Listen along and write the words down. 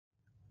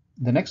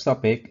The next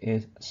topic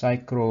is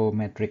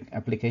psychrometric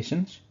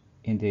applications.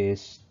 In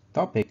this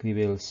topic, we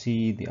will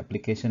see the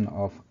application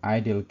of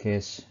ideal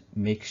gas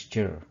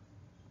mixture.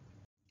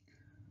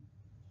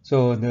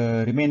 So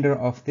the remainder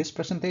of this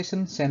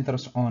presentation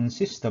centers on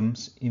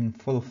systems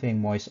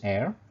involving moist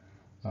air,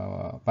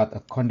 but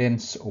a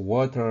condensed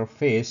water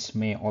phase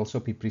may also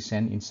be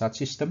present in such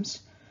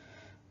systems.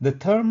 The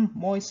term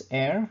moist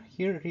air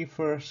here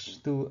refers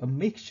to a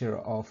mixture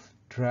of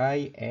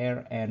dry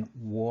air and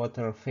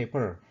water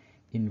vapor,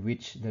 in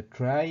which the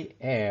dry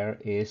air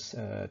is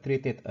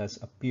treated as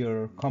a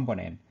pure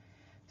component.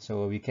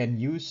 So we can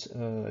use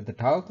the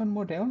Dalton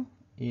model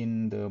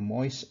in the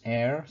moist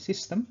air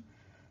system.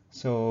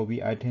 So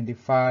we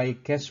identify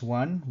gas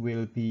 1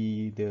 will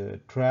be the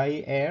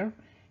dry air,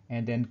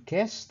 and then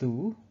gas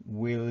 2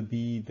 will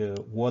be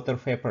the water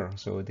vapor.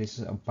 So this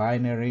is a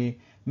binary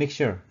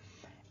mixture.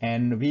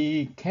 And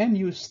we can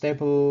use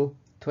table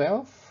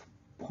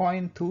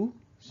 12.2,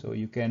 so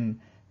you can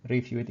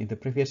review it in the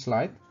previous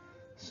slide.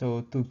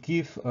 So to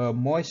give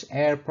moist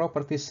air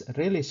properties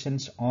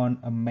relations on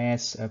a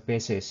mass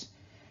basis.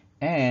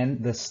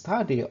 And the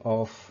study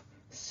of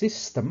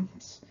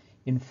systems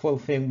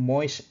involving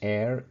moist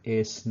air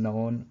is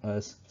known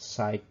as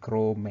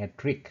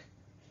psychrometric.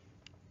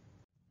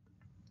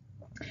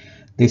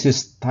 This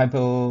is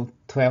table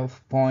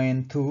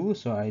 12.2,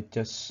 so I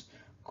just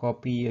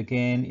copy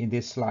again in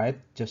this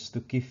slide just to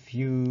give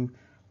you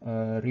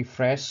a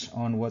refresh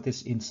on what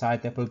is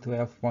inside table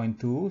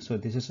 12.2. So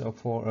this is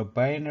for a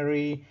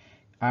binary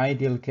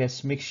ideal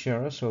gas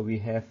mixture. So we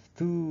have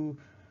two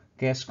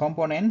gas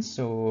components,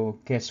 so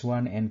gas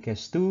 1 and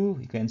gas 2.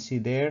 You can see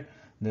there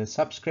the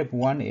subscript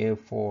 1 is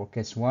for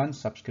gas 1,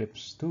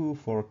 subscript 2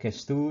 for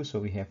gas 2. So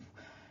we have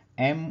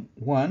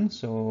M1,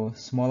 so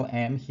small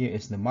m here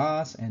is the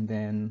mass, and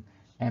then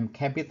M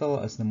capital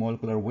as the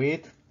molecular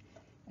weight.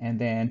 And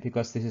then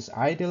because this is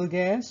ideal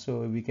gas,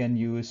 so we can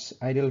use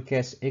ideal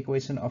gas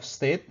equation of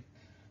state.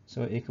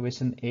 So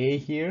equation A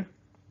here.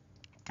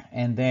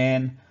 And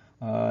then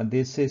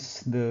this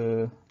is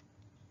the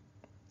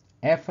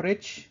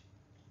average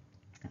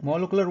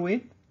molecular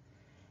weight.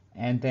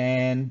 And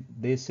then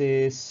this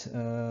is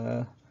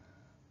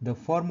the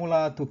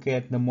formula to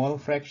get the mole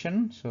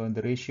fraction, so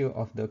the ratio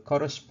of the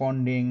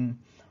corresponding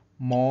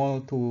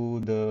mole to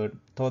the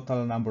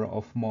total number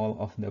of mole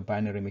of the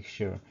binary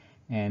mixture.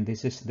 And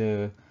this is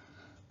the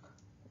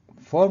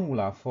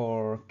formula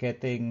for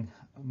getting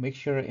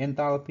mixture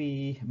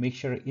enthalpy,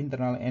 mixture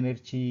internal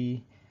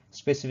energy,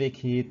 specific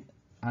heat,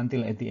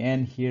 until at the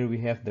end here we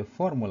have the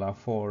formula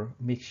for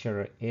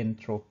mixture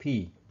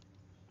entropy.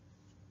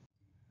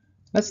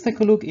 Let's take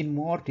a look in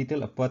more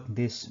detail about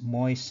this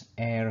moist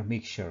air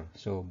mixture.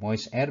 So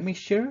moist air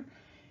mixture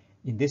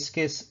in this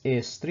case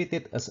is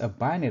treated as a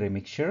binary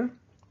mixture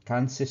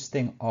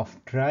consisting of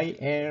dry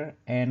air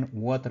and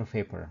water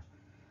vapor.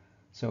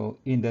 So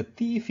in the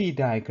TV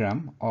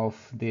diagram of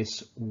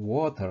this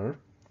water,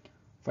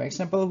 for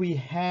example, we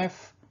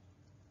have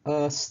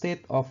a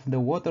state of the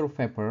water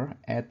vapor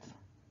at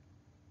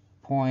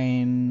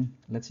point,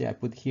 let's say I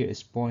put here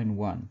is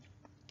 0.1.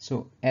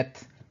 So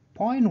at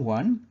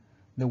 0.1,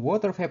 the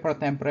water vapor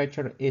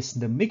temperature is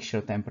the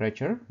mixture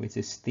temperature, which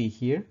is T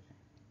here,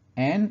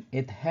 and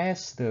it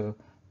has the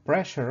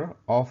pressure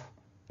of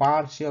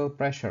partial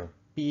pressure,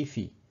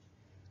 PV.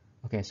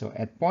 Okay, so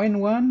at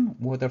 0.1,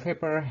 water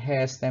vapor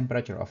has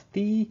temperature of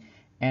T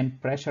and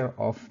pressure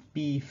of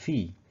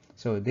PV.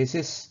 So this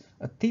is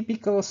a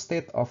typical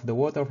state of the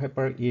water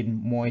vapor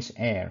in moist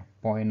air,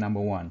 point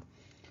number 1.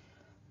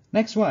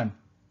 Next one,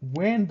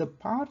 when the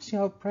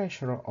partial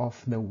pressure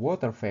of the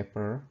water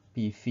vapor,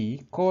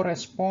 PV,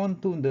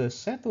 correspond to the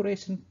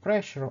saturation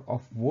pressure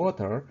of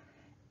water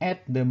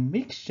at the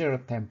mixture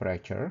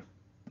temperature,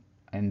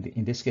 and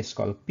in this case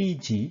called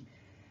PG,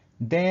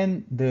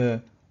 then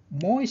the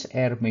moist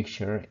air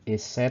mixture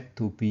is said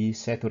to be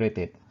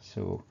saturated.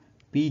 So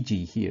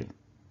PG here.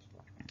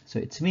 So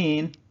it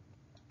means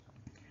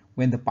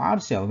when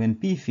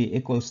PV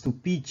equals to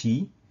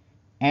PG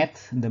at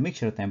the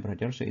mixture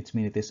temperature, so it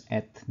means it is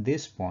at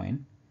this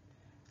point,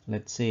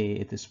 let's say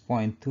it is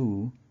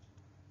 0.2.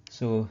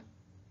 So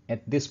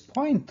at this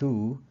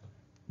 0.2,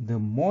 the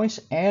moist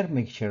air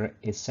mixture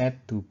is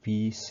said to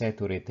be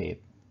saturated.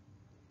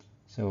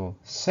 So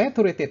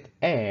saturated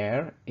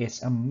air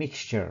is a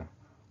mixture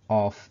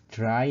of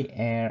dry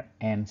air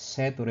and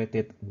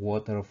saturated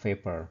water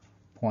vapor,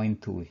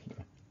 0.2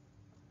 here.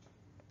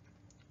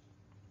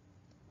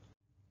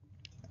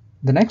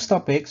 The next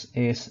topic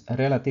is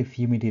relative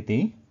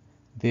humidity.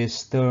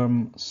 This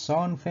term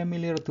sounds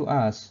familiar to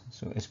us,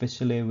 so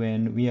especially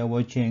when we are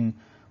watching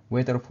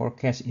weather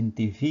forecast in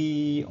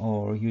TV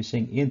or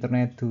using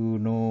internet to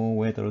know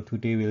whether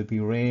today will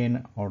be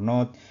rain or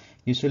not.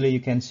 Usually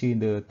you can see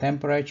the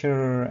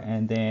temperature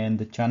and then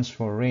the chance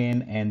for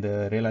rain and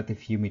the relative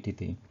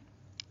humidity.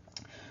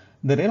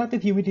 The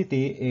relative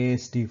humidity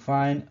is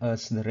defined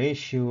as the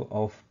ratio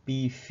of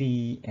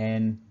PV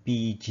and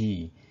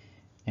PG,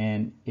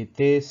 and it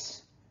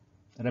is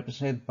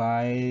represented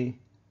by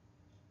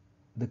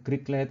the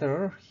Greek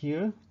letter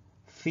here,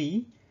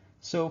 phi.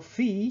 So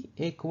phi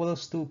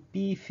equals to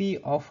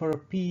PV over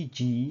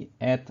PG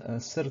at a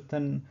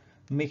certain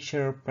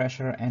mixture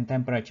pressure and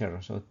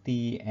temperature, so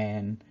T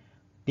and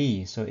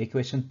P. So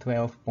equation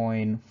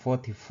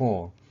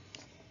 12.44.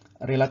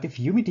 Relative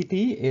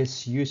humidity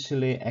is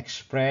usually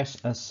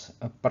expressed as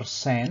a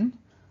percent.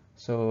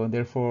 So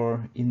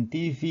therefore in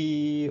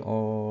TV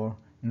or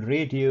in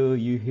radio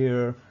you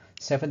hear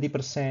 70%,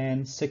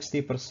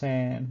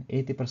 60%,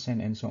 80%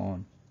 and so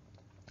on.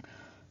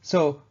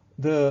 So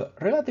the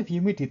relative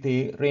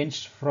humidity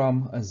ranged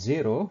from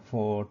 0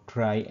 for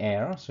dry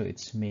air, so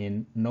it's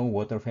mean no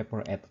water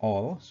vapor at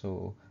all,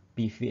 so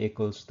PV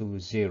equals to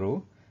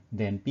 0,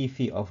 then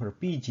PV over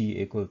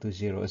PG equal to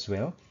 0 as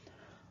well,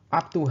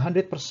 up to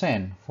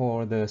 100%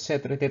 for the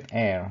saturated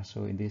air.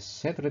 So in this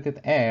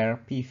saturated air,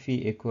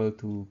 PV equal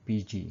to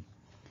PG.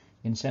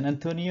 In San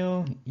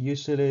Antonio,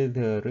 usually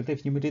the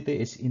relative humidity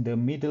is in the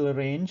middle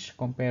range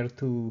compared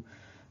to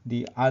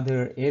the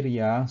other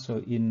area. So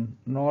in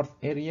north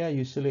area,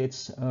 usually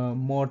it's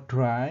more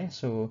dry,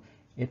 so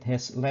it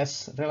has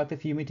less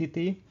relative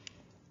humidity.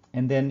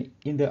 And then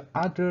in the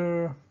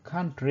other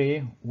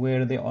country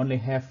where they only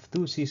have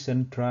 2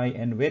 seasons, dry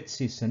and wet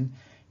season,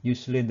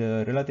 usually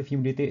the relative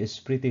humidity is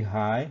pretty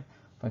high.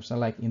 For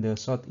example, like in the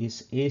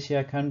Southeast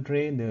Asia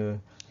country, the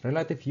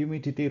relative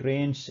humidity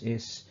range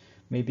is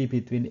maybe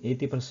between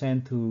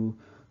 80% to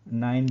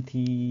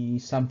 90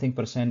 something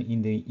percent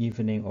in the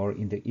evening or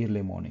in the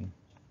early morning.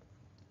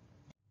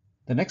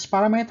 The next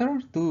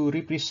parameter to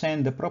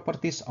represent the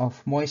properties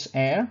of moist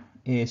air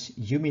is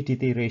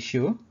humidity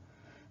ratio.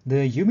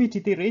 The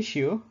humidity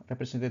ratio,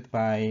 represented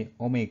by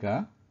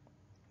omega,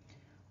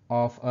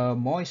 of a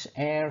moist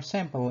air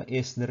sample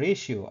is the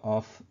ratio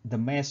of the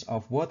mass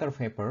of water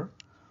vapor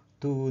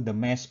to the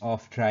mass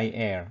of dry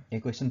air.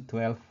 Equation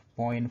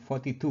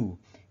 12.42.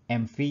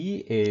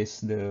 mV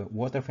is the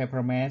water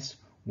vapor mass,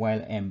 while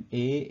Ma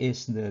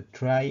is the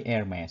dry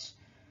air mass.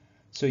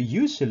 So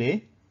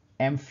usually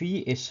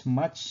mV is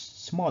much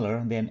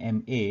smaller than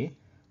Ma,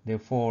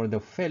 therefore the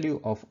value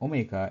of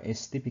omega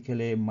is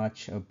typically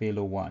much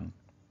below 1.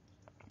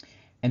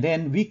 And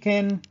then we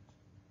can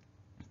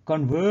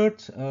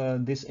convert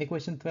this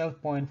equation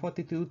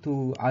 12.42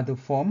 to other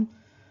form.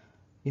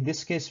 In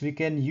this case, we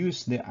can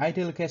use the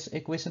ideal gas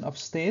equation of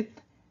state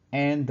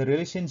and the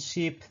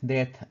relationship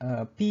that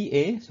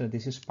PA, so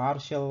this is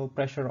partial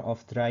pressure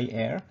of dry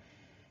air,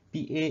 PA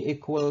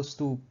equals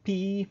to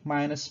P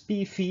minus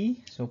PV,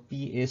 so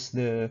P is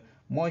the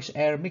moist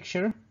air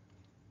mixture.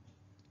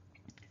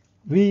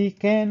 We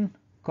can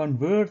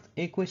convert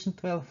equation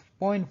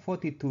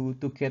 12.42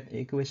 to get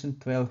equation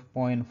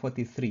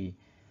 12.43.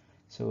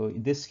 So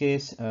in this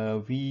case,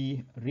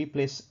 we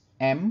replace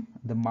M,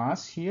 the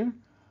mass here,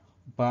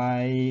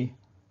 by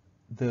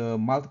the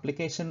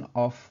multiplication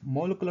of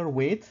molecular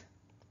weight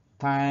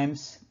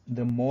times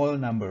the mole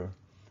number.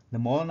 The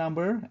mole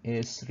number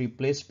is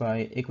replaced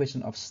by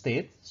equation of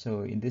state.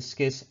 So in this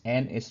case,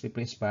 N is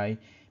replaced by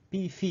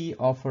PV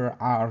over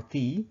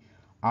RT.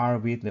 R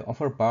with the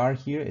over bar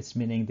here, it's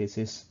meaning this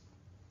is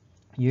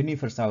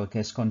universal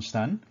gas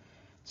constant.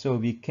 So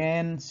we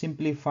can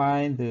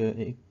simplify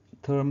the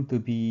term to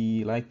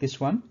be like this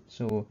one.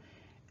 So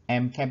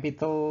M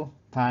capital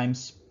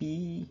times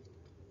P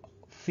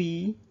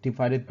V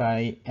divided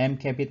by M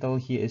capital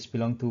here is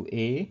belong to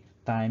A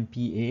times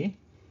PA.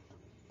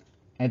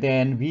 And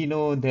then we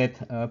know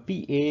that PA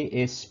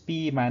is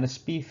P minus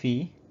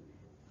PV.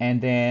 And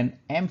then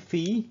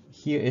mV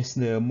here is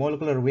the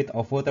molecular weight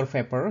of water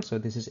vapor. So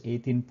this is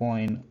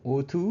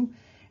 18.02.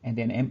 And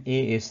then Ma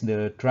is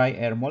the dry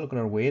air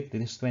molecular weight.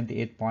 This is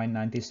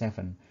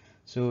 28.97.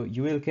 So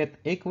you will get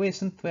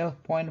equation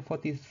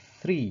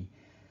 12.43.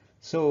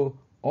 So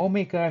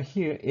omega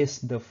here is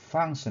the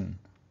function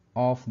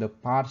of the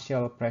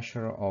partial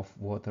pressure of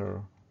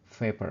water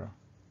vapor.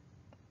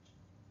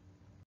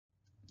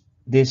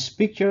 This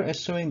picture is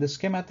showing the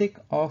schematic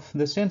of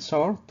the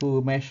sensor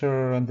to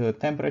measure the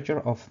temperature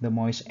of the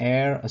moist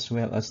air as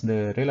well as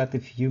the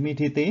relative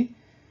humidity.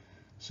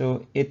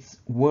 So it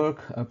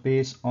works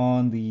based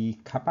on the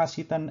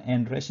capacitance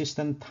and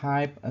resistance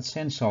type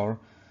sensor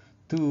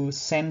to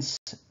sense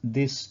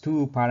these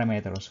two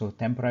parameters, so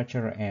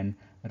temperature and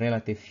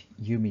relative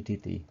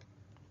humidity.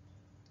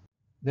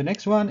 The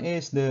next one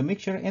is the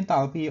mixture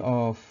enthalpy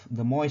of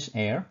the moist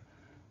air.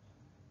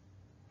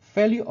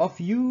 Value of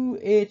U,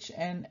 H,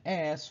 and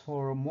S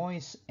for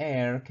moist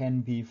air can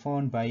be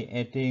found by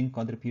adding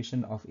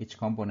contribution of each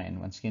component.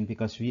 Once again,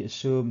 because we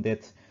assume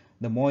that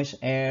the moist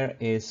air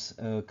is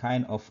a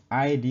kind of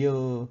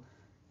ideal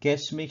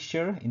gas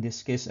mixture, in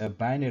this case a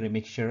binary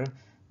mixture,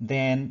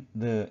 then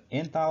the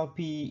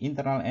enthalpy,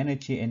 internal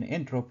energy, and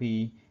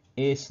entropy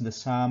is the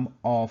sum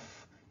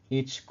of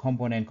each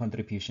component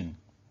contribution.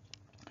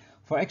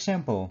 For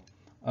example,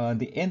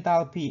 the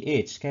enthalpy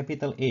H,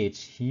 capital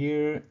H,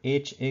 here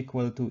H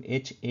equal to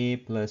HA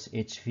plus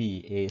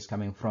HV. A is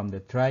coming from the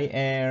dry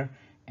air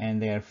and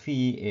their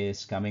V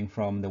is coming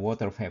from the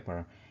water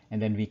vapor.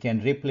 And then we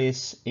can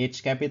replace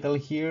H capital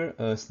here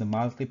as the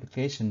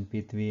multiplication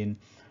between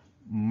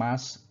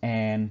mass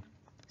and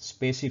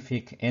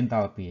specific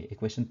enthalpy,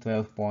 equation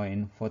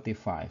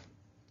 12.45.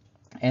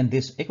 And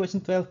this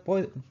equation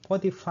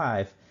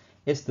 12.45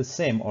 is the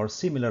same or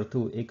similar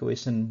to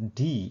equation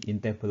D in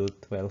table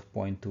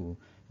 12.2.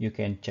 You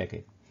can check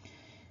it.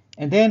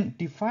 And then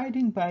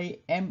dividing by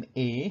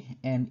MA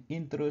and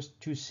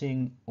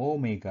introducing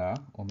omega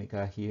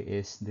here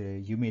is the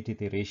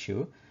humidity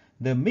ratio,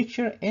 the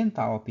mixture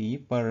enthalpy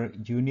per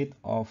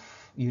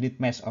unit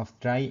mass of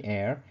dry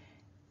air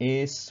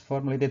is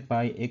formulated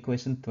by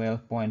equation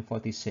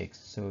 12.46.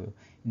 So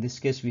in this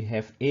case we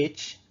have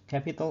H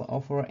capital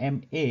over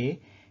MA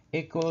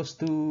equals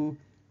to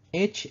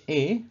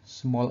HA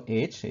small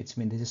h, it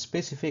means this is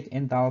specific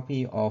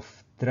enthalpy of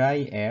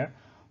dry air,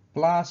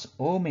 plus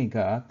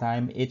omega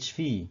times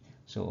HV.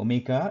 So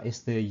omega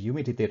is the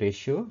humidity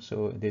ratio,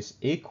 so this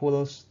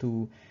equals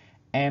to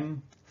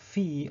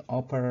mV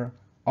over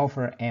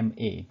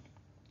MA.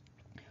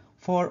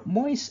 For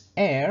moist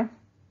air,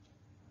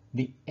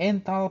 the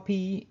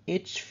enthalpy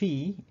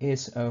HV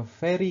is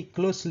very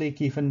closely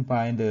given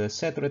by the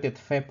saturated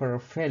vapor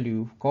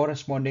value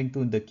corresponding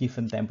to the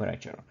given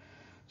temperature.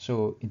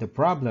 So in the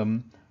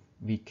problem,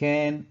 we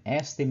can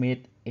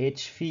estimate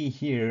HV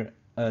here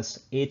as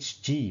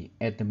Hg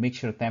at the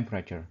mixture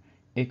temperature,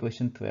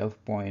 equation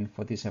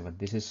 12.47.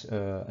 This is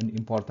an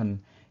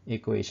important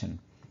equation.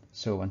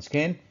 So once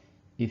again,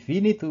 if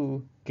we need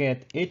to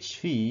get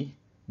HV,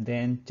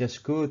 then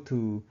just go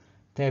to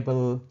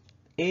table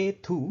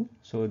A2.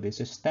 So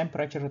this is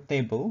temperature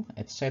table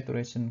at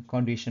saturation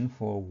condition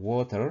for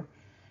water,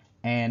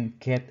 and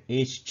get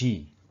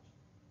Hg.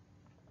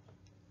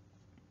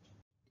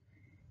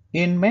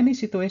 In many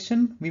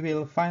situations, we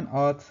will find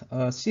out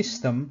a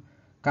system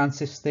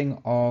consisting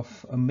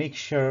of a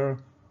mixture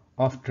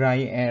of dry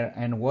air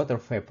and water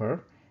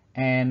vapor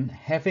and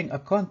having a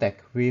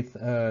contact with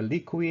a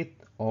liquid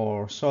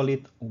or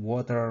solid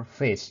water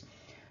phase.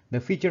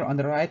 The feature on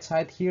the right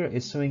side here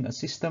is showing a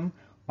system.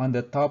 On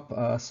the top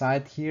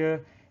side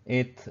here,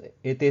 it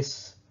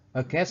is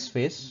a gas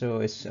phase, so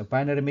it's a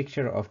binary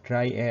mixture of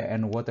dry air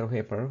and water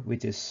vapor,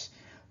 which is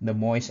the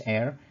moist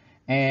air,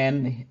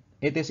 and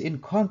it is in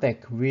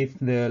contact with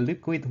the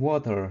liquid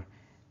water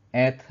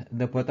at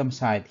the bottom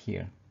side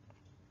here.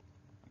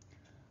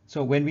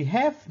 So when we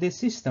have this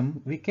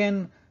system, we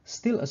can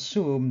still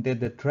assume that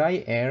the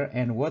dry air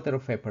and water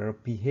vapor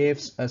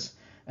behaves as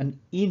an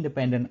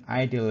independent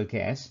ideal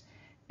gas,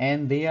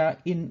 and they are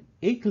in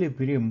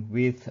equilibrium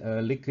with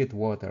liquid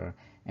water.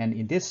 And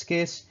in this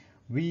case,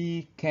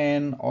 we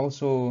can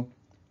also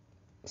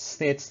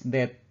state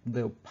that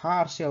the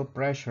partial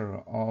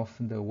pressure of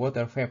the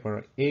water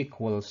vapor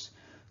equals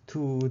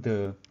to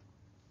the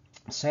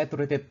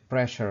saturated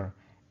pressure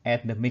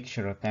at the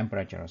mixture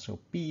temperature. So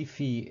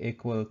PV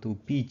equal to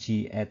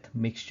PG at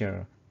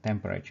mixture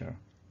temperature.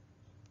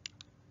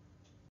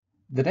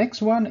 The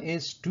next one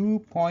is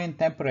dew point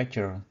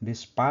temperature.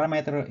 This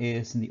parameter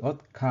is the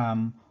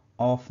outcome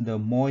of the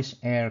moist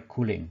air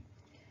cooling.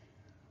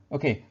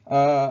 Okay,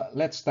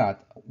 let's start.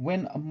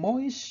 When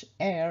moist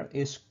air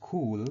is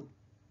cool,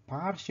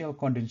 partial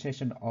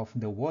condensation of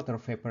the water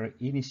vapor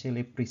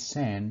initially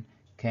present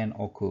can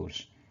occur.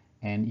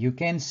 And you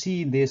can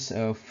see this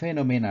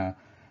phenomena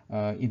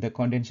in the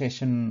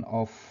condensation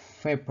of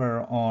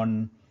vapor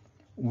on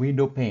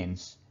window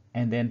panes,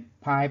 and then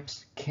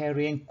pipes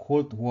carrying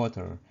cold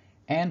water,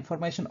 and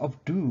formation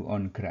of dew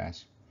on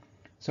grass.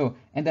 So,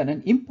 and then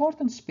an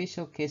important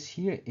special case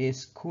here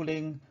is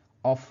cooling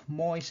of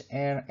moist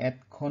air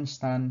at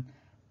constant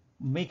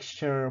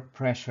mixture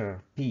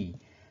pressure P.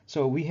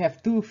 So we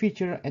have two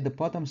features at the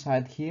bottom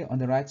side here. On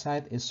the right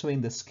side is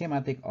showing the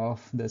schematic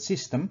of the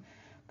system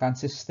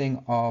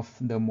consisting of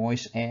the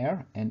moist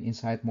air, and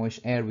inside moist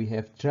air we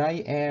have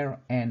dry air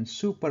and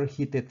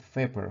superheated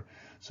vapor.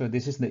 So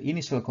this is the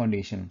initial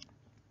condition,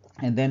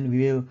 and then we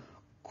will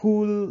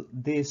cool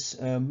this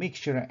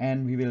mixture,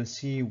 and we will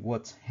see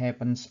what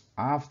happens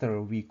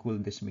after we cool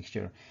this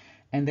mixture.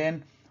 And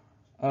then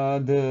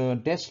the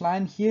dashed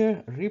line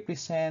here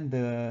represent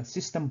the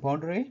system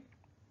boundary,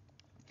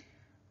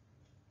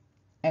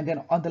 and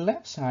then on the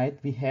left side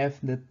we have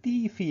the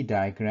TV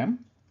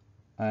diagram,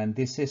 and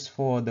this is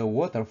for the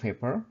water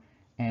vapor,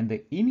 and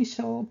the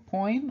initial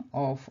point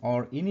of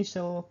our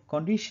initial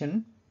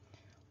condition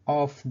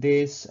of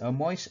this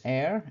moist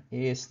air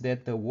is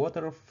that the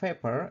water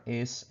vapor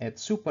is at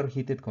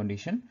superheated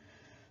condition.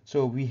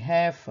 So we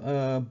have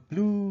a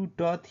blue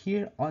dot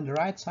here on the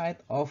right side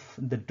of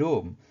the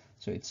dome.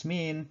 So it's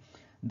mean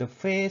the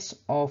phase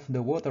of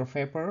the water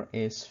vapor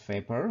is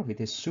vapor, which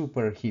is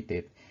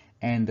superheated,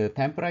 and the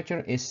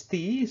temperature is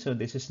T. So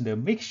this is the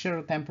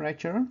mixture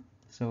temperature.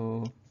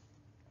 So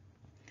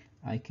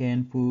I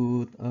can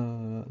put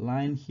a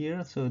line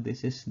here. So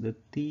this is the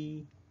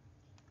T.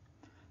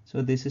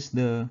 So this is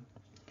the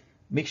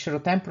mixture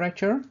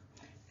temperature,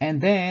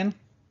 and then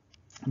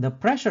the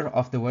pressure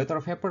of the water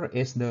vapor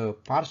is the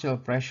partial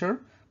pressure,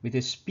 which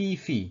is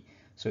PV.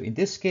 So in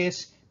this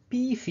case,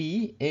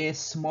 PV is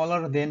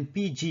smaller than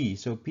PG.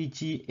 So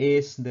PG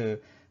is the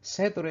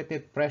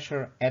saturated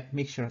pressure at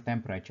mixture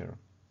temperature.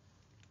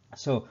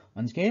 So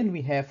once again,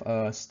 we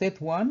have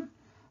state 1,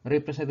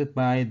 represented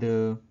by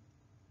the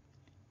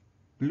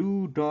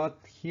blue dot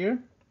here,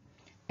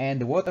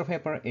 and the water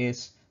vapor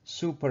is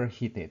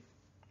superheated.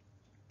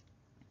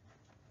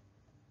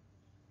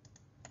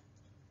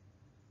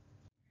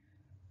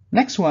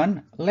 Next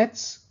one,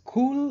 let's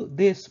cool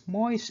this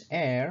moist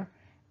air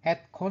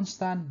at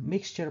constant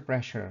mixture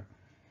pressure.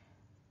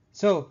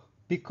 So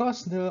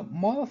because the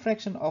mole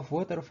fraction of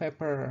water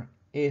vapor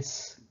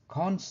is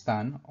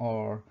constant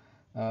or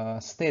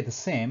stay the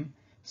same,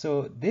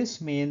 so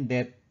this means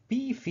that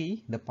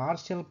PV, the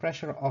partial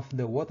pressure of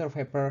the water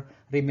vapor,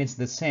 remains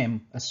the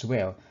same as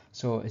well.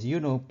 So as you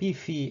know,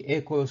 PV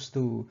equals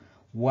to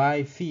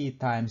YV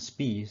times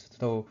P.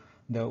 So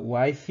the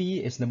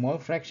YV is the mole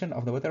fraction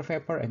of the water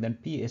vapor, and then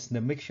P is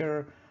the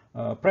mixture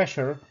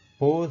pressure.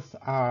 Both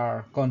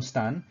are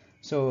constant.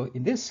 So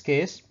in this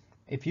case,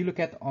 if you look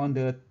at on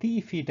the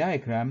TV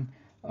diagram,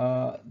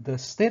 the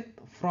state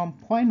from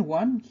point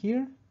 1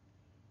 here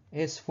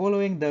is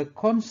following the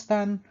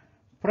constant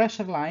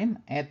pressure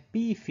line at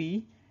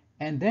PV,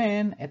 and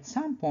then at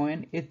some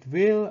point it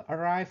will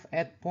arrive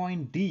at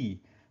point D.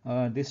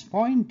 This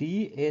point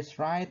D is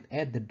right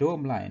at the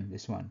dome line,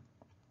 this one.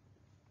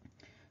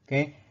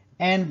 Okay,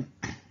 and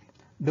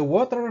the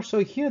water, so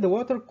here the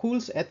water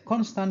cools at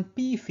constant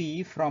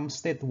PV from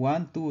state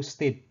 1 to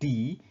state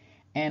D,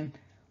 and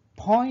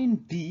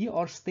point D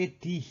or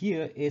state D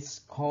here is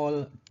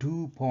called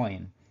dew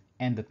point,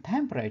 and the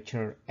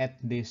temperature at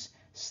this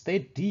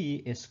state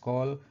D is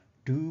called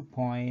dew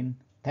point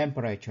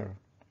temperature.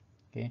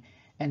 Okay,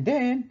 and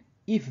then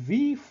if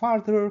we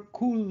further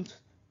cool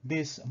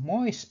this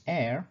moist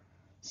air,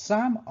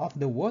 some of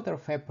the water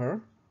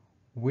vapor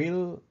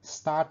will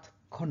start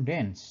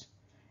condense,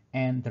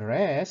 and the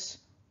rest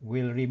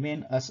will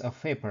remain as a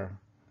vapor.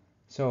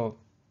 So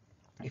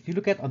if you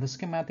look at on the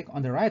schematic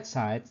on the right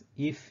side,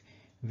 if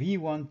we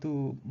want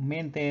to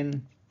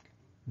maintain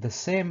the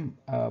same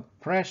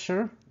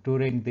pressure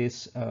during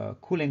this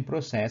cooling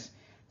process,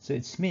 so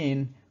it's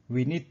mean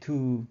we need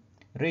to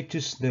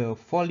reduce the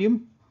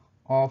volume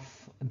of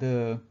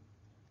the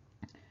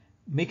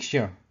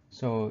mixture.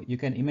 So you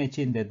can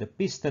imagine that the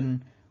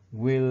piston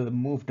will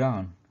move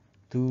down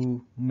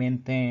to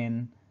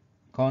maintain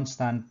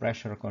constant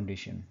pressure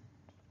condition.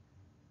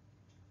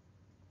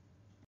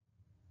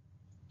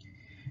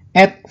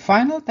 At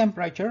final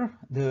temperature,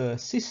 the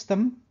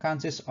system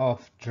consists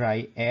of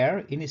dry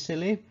air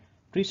initially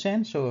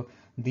present, so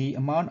the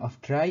amount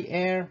of dry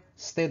air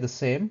stay the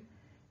same,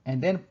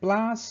 and then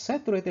plus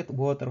saturated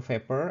water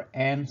vapor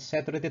and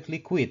saturated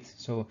liquid.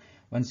 So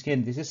once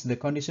again, this is the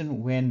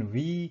condition when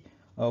we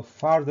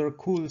further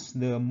cools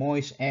the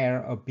moist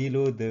air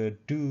below the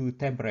dew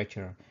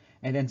temperature.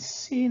 And then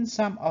since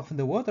some of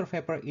the water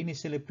vapor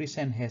initially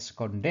present has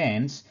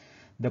condensed,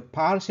 the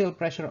partial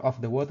pressure of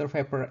the water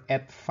vapor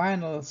at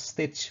final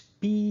stage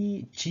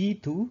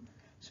PG2,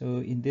 so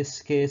in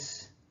this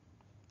case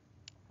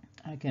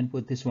I can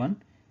put this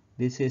one,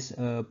 this is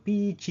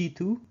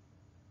PG2,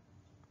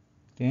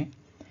 okay,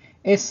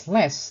 is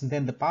less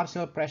than the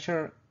partial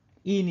pressure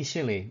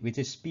initially, which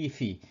is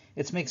PV.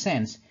 It makes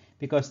sense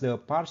because the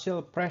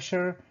partial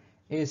pressure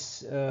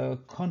is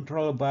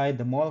controlled by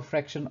the mole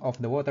fraction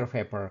of the water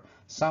vapor.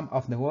 Some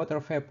of the water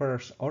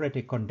vapors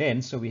already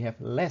condensed, so we have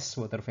less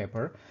water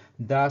vapor.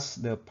 Thus,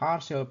 the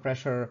partial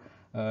pressure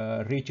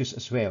reduces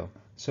as well.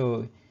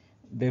 So,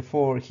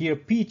 therefore, here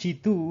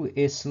PG2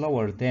 is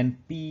lower than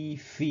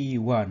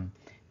PV1.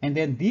 And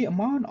then the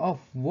amount of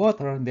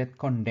water that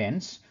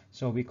condensed,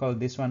 so we call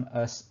this one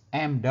as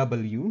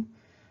MW,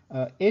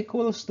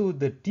 equals to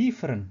the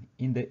difference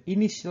in the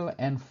initial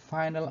and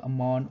final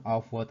amount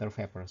of water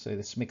vapor. So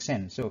this makes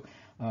sense. So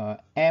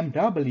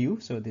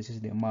MW, so this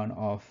is the amount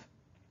of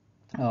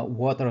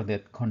water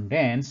that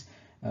condensed,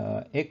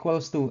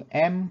 equals to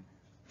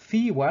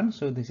MV1,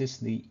 so this is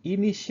the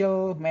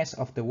initial mass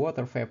of the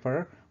water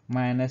vapor,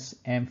 minus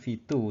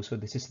MV2, so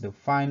this is the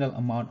final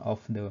amount of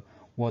the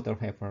water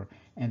vapor.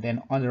 And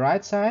then on the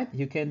right side,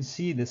 you can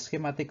see the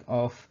schematic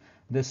of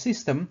the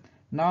system.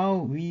 Now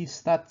we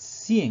start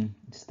seeing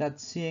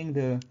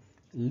the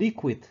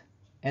liquid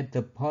at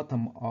the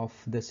bottom of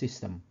the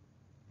system.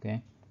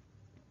 Okay,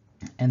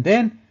 and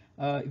then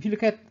if you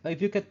look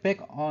at back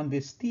on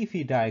this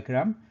TV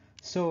diagram,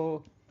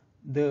 so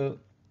the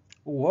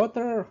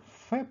water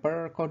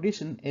vapor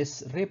condition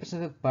is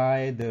represented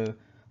by the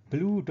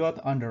blue dot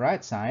on the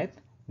right side,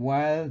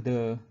 while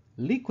the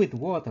liquid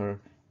water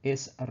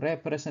is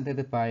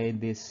represented by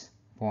this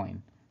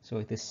point. So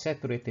it is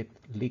saturated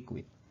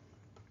liquid.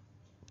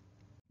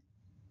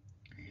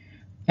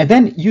 And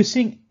then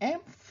using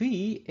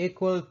MV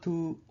equal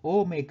to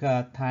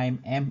omega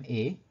times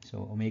MA,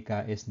 so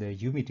omega is the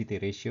humidity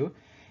ratio,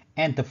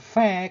 and the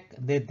fact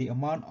that the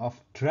amount of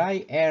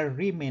dry air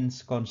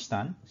remains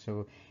constant.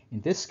 So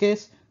in this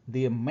case,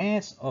 the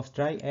mass of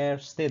dry air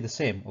stay the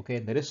same. Okay,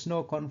 there is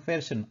no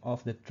conversion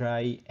of the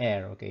dry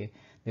air. Okay,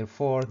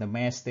 therefore the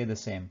mass stay the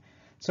same.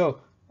 So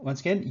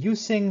once again,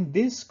 using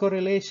this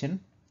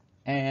correlation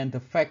and the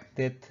fact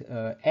that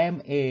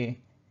MA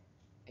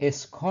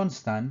is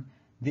constant,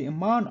 the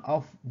amount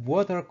of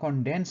water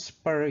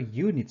condensed per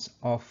units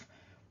of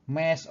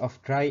mass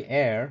of dry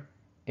air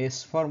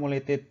is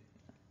formulated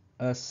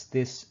as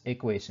this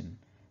equation.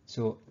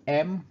 So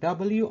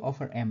mW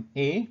over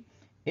ma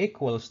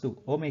equals to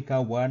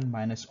omega 1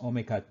 minus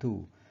omega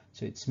 2.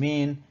 So it's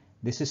mean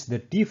this is the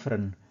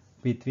difference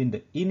between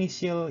the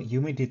initial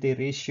humidity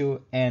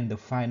ratio and the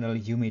final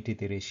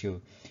humidity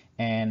ratio.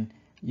 And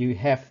you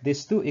have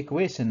these two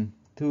equations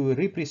to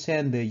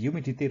represent the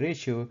humidity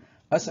ratio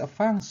as a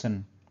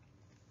function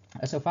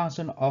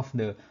of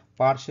the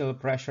partial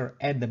pressure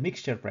and the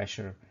mixture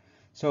pressure.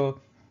 So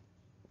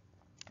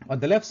on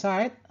the left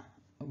side,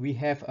 we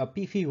have a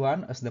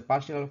PV1 as the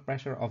partial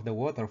pressure of the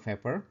water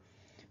vapor.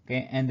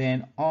 Okay, and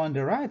then on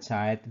the right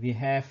side, we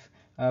have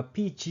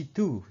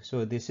PG2.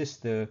 So this is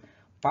the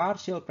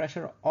partial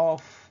pressure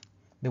of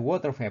the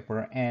water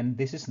vapor, and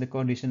this is the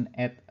condition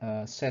at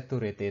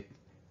saturated.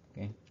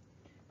 Okay,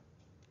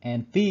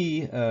 and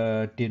P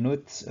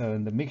denotes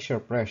the mixture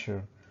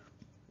pressure,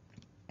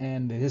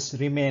 and this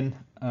remain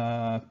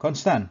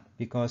constant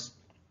because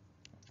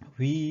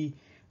we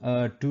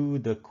do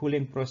the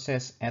cooling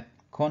process at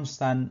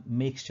constant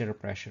mixture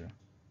pressure.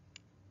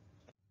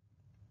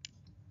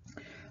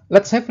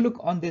 Let's have a look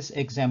on this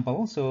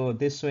example. So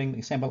this showing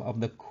example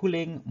of the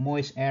cooling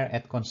moist air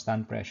at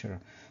constant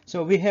pressure.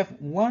 So we have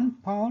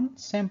 1 pound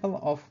sample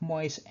of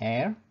moist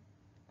air,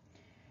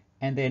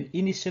 and then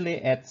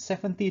initially at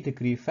 70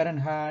 degree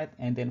Fahrenheit,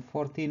 and then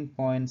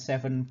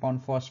 14.7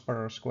 pound-force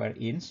per square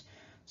inch.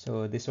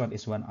 So this one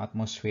is 1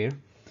 atmosphere,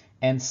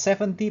 and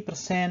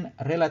 70%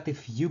 relative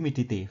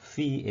humidity.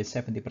 V is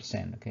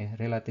 70%. Okay,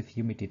 relative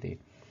humidity.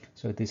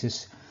 So this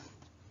is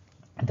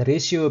the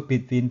ratio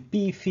between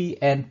PV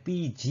and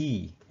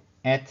PG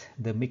at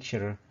the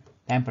mixture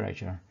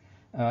temperature.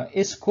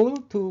 Is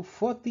cooled to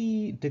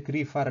 40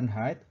 degree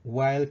Fahrenheit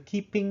while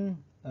keeping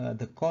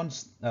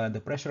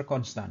the pressure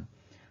constant.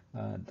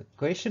 The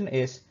question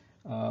is,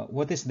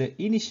 what is the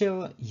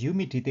initial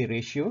humidity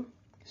ratio?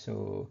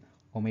 So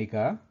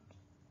omega,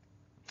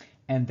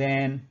 and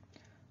then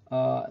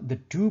the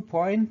dew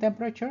point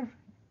temperature,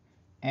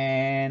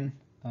 and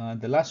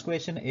the last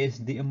question is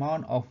the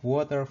amount of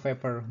water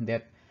vapor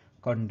that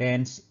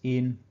condensed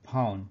in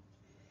pound.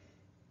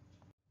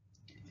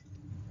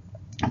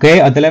 Okay,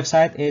 on the left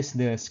side is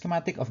the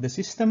schematic of the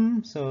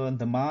system. So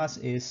the mass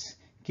is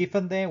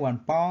given there, 1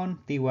 pound,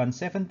 T1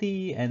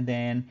 70, and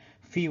then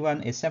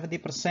V1 is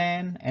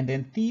 70%, and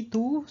then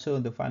T2, so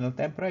the final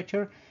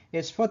temperature,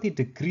 is 40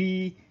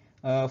 degree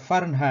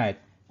Fahrenheit.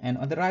 And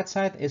on the right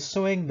side is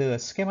showing the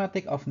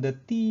schematic of the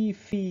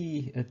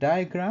TV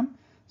diagram.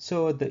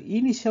 So the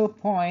initial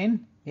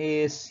point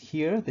is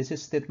here. This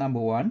is state number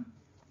 1.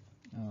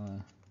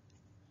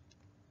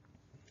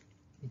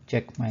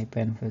 Check my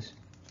pen first.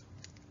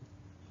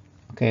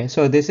 Okay,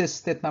 so this is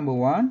state number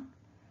 1.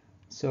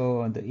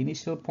 So the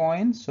initial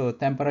point, so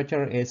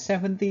temperature is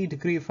 70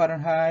 degree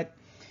Fahrenheit,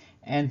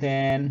 and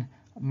then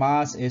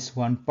mass is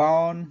 1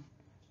 pound,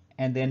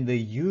 and then the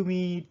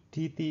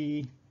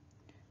humidity,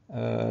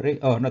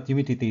 not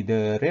humidity,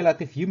 the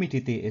relative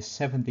humidity is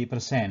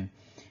 70%,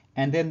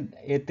 and then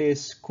it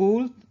is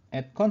cooled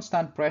at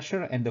constant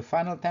pressure, and the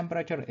final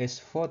temperature is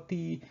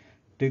 40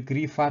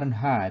 degree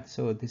Fahrenheit.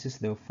 So this is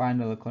the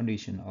final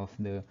condition of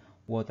the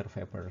water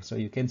vapor. So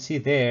you can see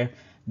there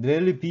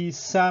will be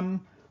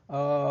some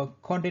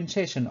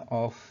condensation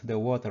of the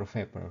water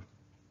vapor.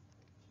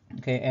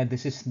 Okay, and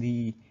this is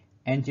the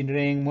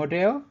engineering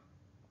model.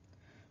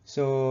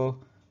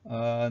 So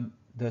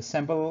the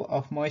sample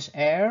of moist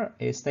air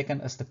is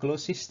taken as the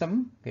closed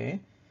system. Okay,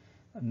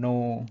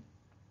 no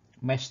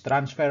mass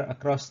transfer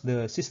across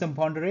the system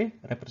boundary,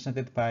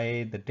 represented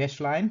by the dashed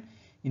line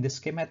in the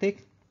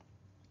schematic.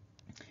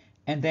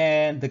 And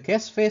then the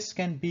gas phase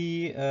can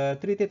be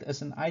treated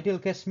as an ideal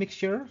gas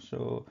mixture.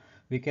 So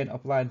we can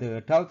apply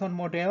the Dalton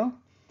model.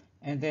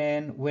 And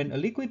then when a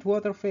liquid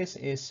water phase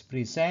is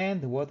present,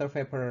 the water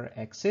vapor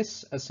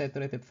exists as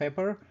saturated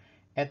vapor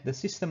at the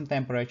system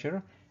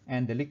temperature,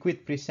 and the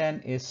liquid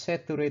present is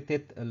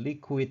saturated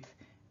liquid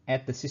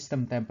at the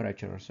system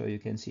temperature. So you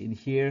can see in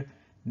here,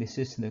 this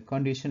is the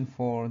condition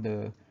for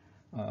the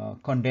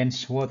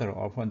condensed water,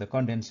 or for the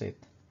condensate.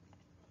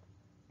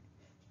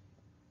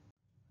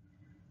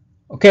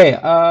 Okay,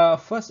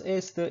 first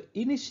is the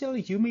initial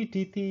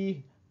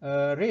humidity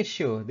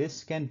ratio.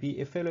 This can be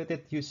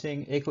evaluated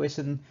using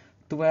equation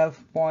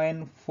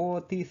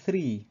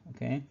 12.43.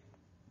 Okay,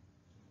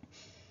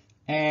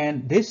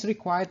 and this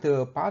requires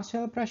the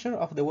partial pressure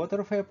of the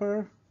water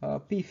vapor,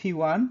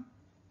 PV1.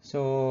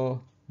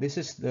 So this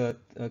is the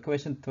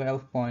equation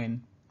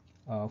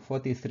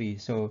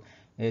 12.43. So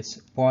it's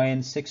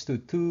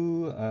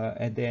 0.622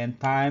 and then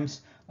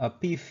times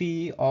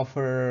PV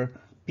over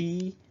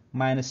P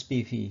minus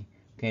PV.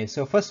 Okay,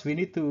 so first we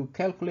need to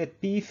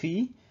calculate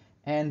PV,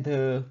 and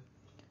the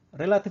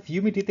relative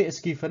humidity is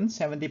given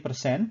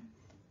 70%,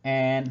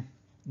 and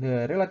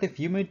the relative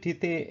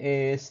humidity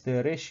is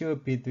the ratio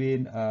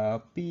between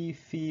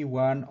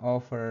PV1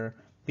 over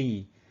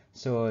P.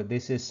 So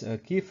this is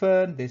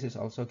given, this is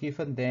also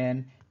given,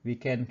 then we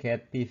can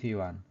get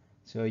PV1.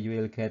 So you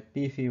will get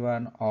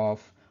PV1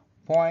 of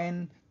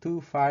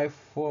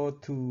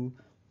 0.2542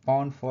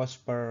 pound-force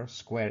per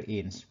square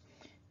inch.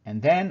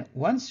 And then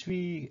once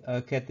we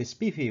get this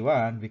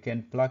PV1, we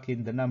can plug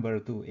in the number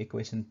to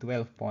equation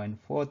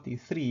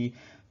 12.43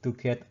 to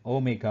get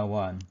omega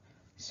 1.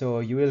 So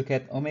you will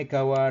get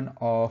omega 1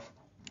 of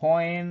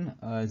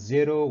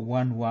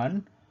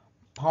 0.011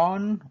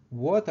 pound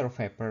water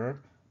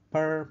vapor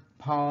per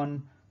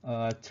pound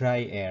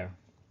dry air.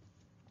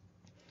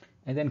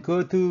 And then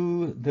go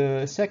to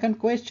the second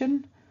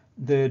question.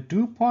 The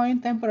dew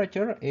point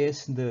temperature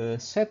is the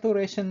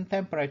saturation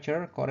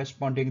temperature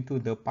corresponding to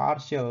the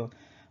partial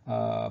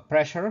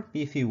pressure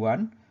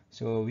PV1.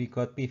 So we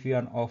got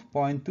PV1 of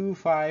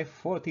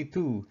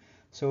 0.2542.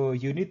 So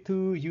you need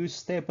to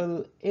use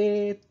table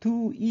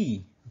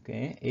A2E,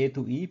 okay,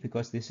 A2E,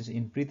 because this is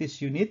in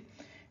British unit.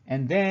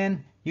 And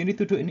then you need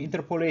to do an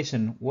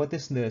interpolation. What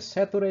is the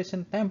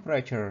saturation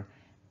temperature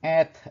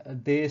at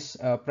this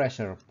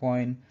pressure,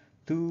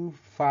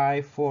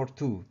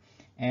 0.2542?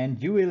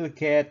 And you will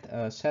get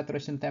a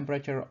saturation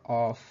temperature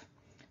of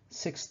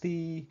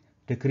 60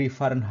 degrees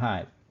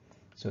Fahrenheit.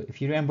 So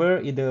if you remember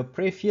in the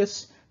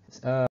previous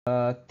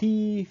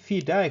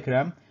TV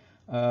diagram,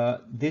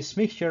 this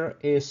mixture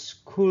is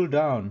cooled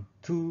down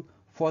to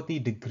 40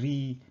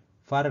 degrees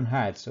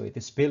Fahrenheit. So it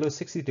is below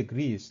 60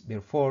 degrees.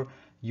 Therefore,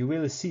 you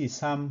will see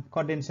some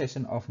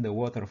condensation of the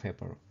water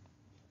vapor.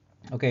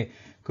 Okay,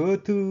 go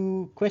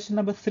to question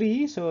number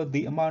 3. So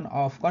the amount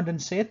of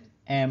condensate,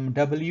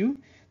 MW,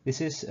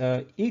 this is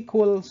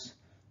equals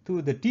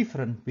to the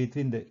difference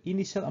between the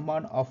initial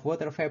amount of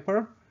water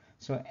vapor,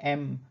 so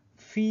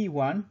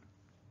MV1,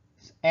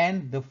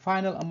 and the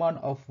final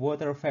amount of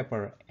water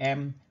vapor,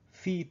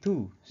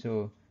 MV2.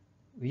 So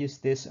we use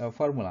this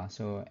formula.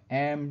 So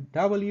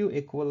MW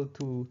equal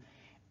to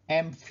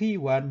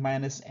MV1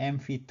 minus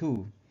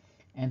MV2.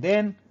 And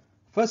then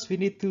first we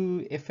need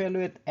to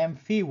evaluate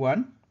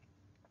MV1.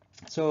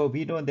 So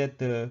we know that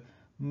the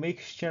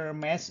mixture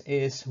mass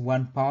is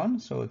 1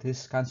 pound. So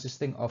this is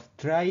consisting of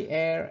dry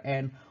air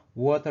and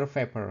water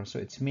vapor. So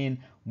it's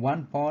mean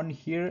 1 pound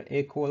here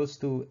equals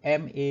to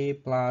MA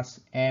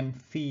plus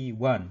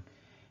MV1.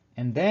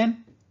 And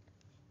then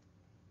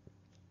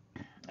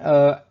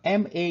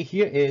MA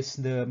here is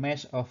the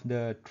mass of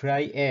the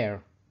dry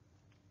air.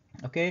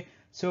 Okay,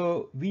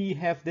 so we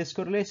have this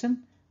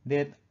correlation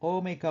that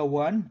omega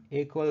 1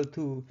 equal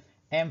to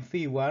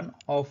MV1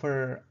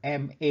 over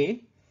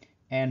MA.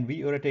 And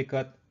we already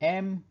got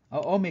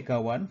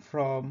omega 1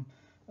 from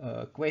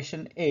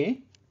question A.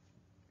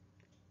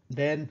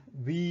 Then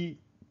we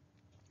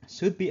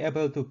should be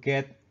able to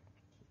get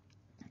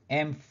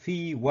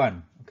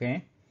MV1.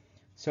 Okay,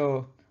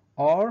 so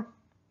or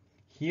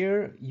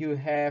here you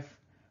have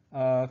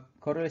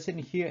correlation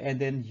here, and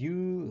then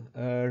you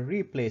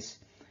replace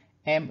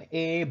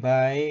MA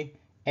by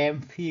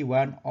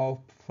MV1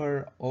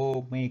 over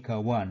omega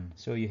 1.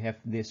 So you have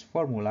this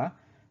formula.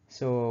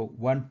 So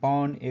 1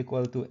 pound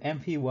equal to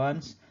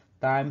MV1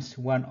 times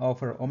 1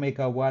 over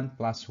omega 1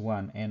 plus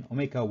 1. And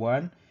omega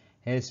 1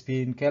 has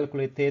been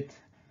calculated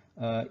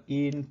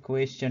in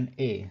question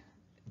A.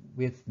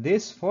 With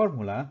this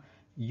formula,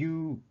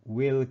 you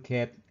will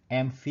get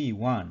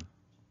MV1.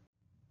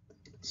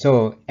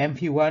 So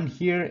MV1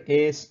 here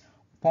is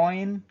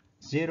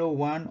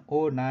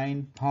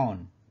 0.0109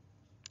 pound.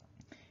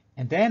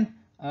 And then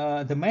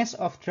the mass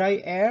of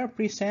dry air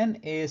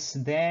present is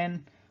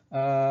then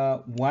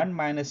 1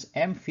 minus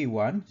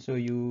MV1, so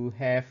you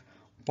have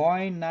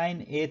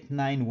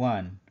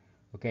 0.9891.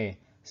 Okay,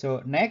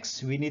 so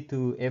next we need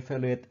to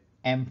evaluate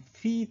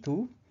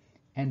MV2,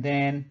 and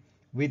then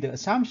with the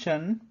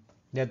assumption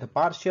that the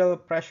partial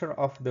pressure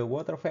of the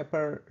water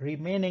vapor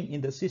remaining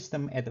in the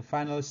system at the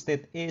final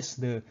state is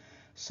the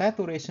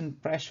saturation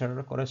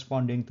pressure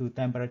corresponding to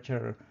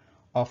temperature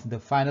of the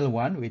final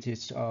one, which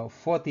is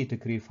 40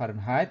 degrees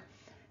Fahrenheit.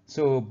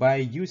 So by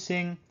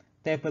using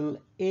table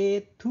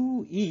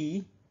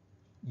A2E,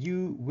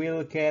 you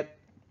will get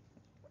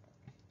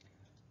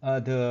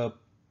the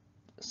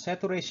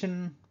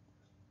saturation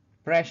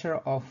pressure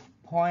of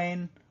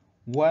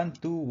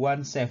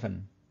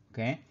 0.1217.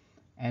 Okay,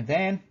 and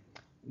then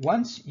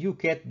once you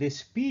get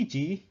this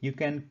PG, you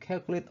can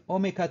calculate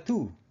omega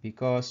 2,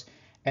 because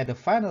at the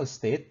final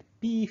state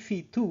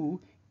PV2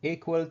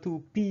 equal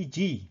to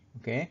PG.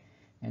 Okay,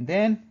 and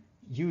then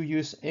you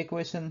use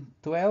equation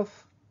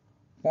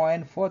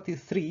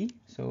 12.43,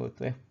 so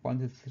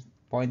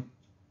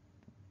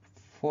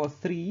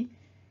 12.43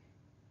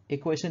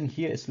 equation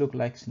here is look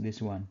like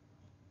this one,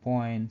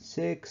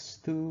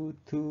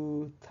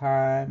 0.622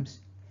 times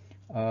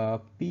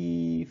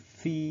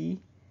PV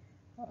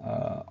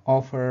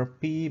over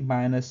P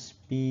minus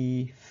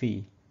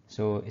PV.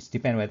 So it's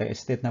depend whether it's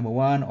state number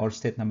 1 or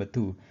state number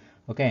 2.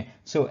 Okay,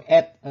 so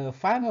at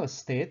final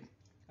state,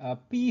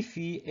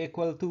 PV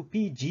equal to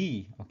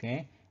PG.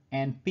 Okay,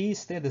 and P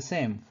stay the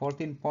same,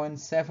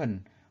 14.7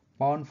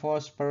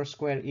 pound-force per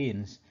square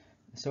inch.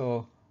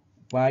 So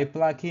by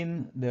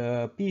plugging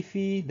the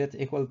PV that's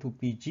equal to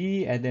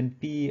PG and then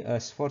P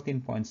as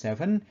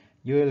 14.7,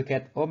 you will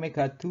get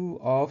omega 2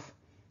 of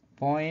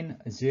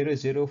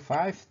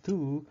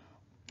 0.0052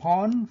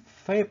 pound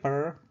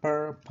vapor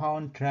per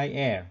pound dry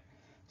air.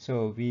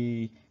 So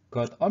we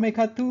got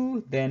omega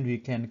 2, then we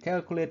can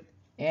calculate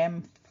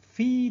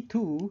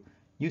mv2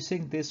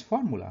 using this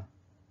formula.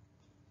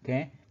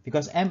 Okay,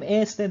 because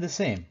MA stay the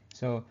same,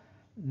 so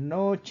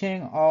no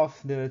change of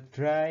the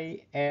dry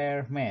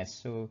air mass.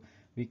 So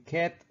we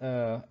get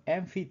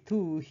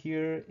mv2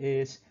 here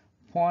is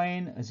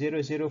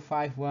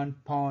 0.0051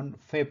 pound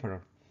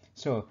vapor.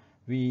 So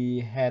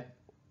we had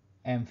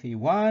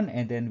mv1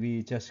 and then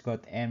we just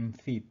got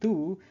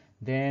mv2,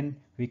 then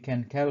we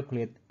can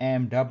calculate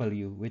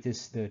mw, which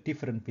is the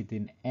difference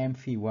between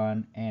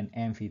mv1 and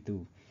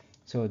mv2.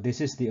 So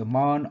this is the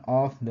amount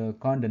of the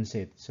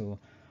condensate, so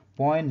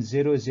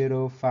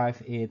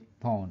 0.0058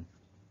 pound.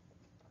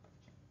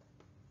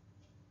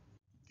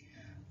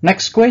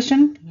 Next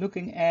question,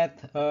 looking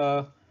at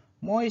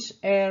moist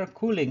air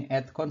cooling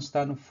at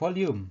constant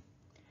volume.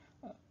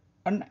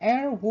 An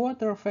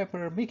air-water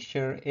vapor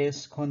mixture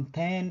is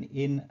contained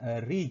in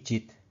a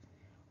rigid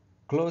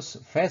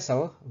closed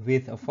vessel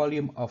with a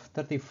volume of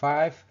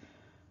 35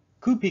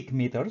 cubic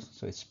meters,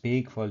 so it's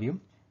big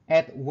volume,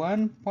 at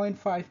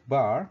 1.5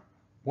 bar,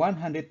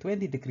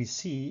 120 degrees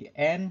C,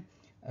 and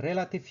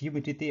relative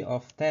humidity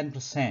of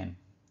 10%.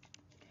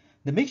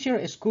 The mixture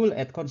is cooled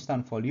at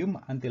constant volume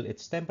until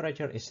its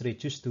temperature is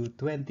reduced to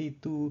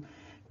 22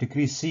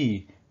 degrees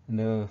C. And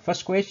the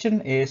first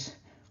question is,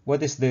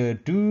 what is the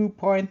dew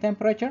point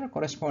temperature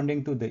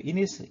corresponding to the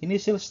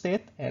initial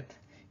state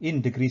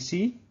in degrees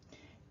C?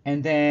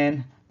 And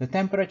then the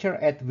temperature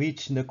at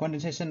which the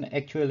condensation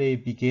actually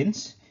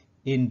begins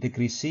in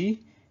degrees C.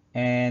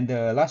 And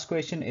the last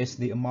question is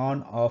the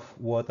amount of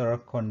water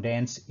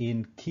condensed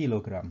in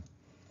kilogram.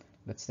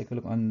 Let's take a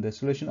look on the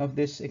solution of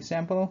this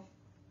example.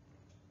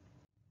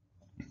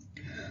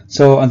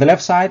 So on the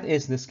left side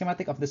is the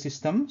schematic of the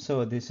system.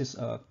 So this is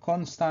a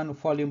constant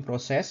volume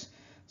process.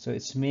 So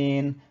it's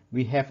mean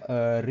we have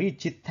a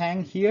rigid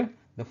tank here.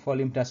 The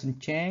volume doesn't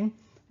change.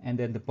 And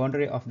then the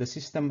boundary of the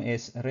system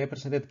is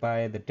represented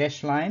by the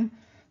dashed line.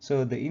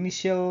 So the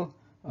initial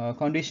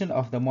condition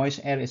of the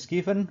moist air is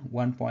given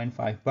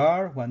 1.5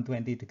 bar,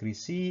 120 degrees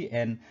C,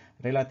 and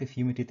relative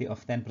humidity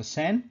of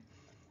 10%.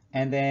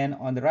 And then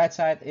on the right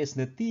side is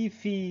the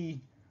TV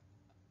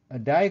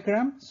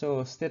diagram.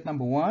 So state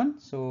number 1.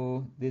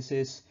 So this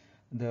is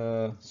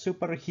the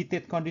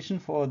superheated condition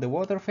for the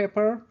water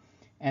vapor.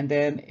 And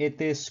then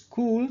it is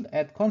cooled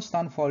at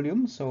constant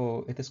volume.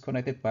 So it is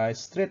connected by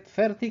straight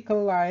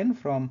vertical line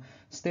from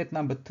state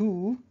number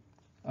 2.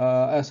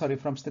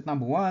 From state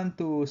number 1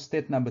 to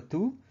state number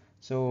 2.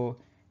 So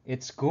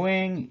it's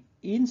going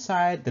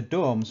inside the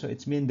dome. So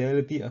it means there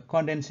will be a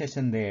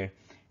condensation there.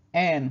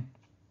 And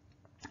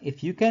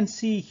if you can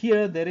see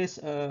here, there is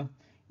a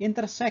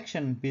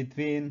intersection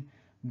between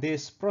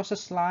this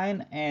process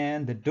line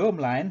and the dome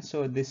line.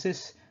 So this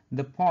is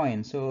the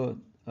point. So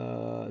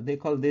they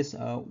call this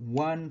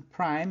 1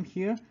 prime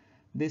here.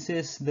 This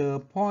is the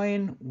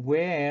point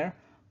where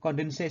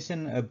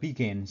condensation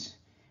begins.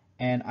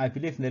 And I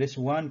believe there is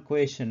one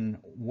question: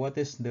 what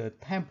is the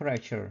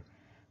temperature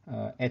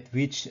at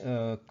which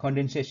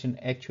condensation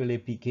actually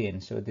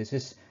begins? So this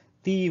is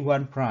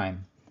T1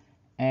 prime.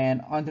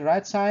 And on the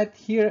right side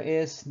here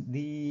is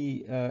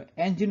the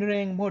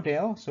engineering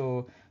model.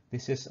 So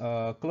this is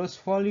a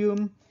closed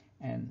volume,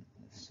 and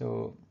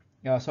so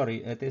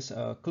it is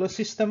a closed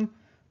system.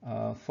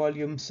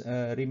 Volumes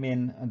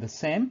remain the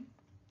same,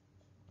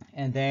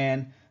 and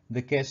then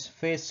the gas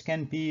phase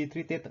can be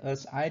treated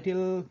as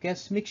ideal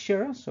gas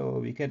mixture. So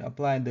we can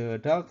apply the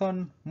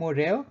Dalton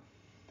model.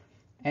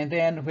 And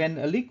then when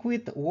a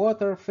liquid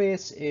water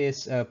phase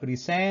is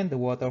present, the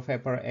water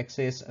vapor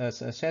exists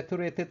as a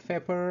saturated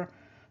vapor.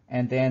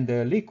 And then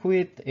the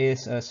liquid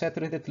is a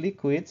saturated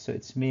liquid. So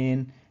it's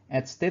mean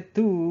at state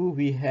 2,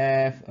 we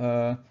have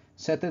a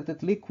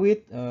saturated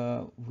liquid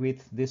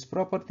with these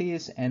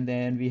properties. And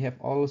then we have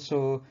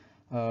also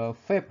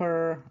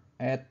vapor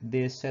at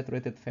this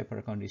saturated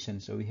vapor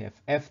condition. So we have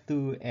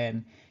F2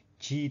 and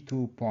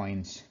G2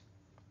 points.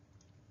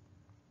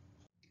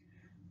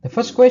 The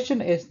first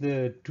question is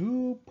the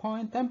dew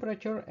point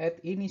temperature at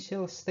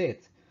initial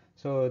state.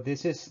 So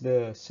this is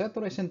the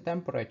saturation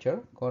temperature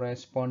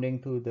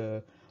corresponding to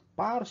the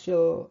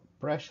partial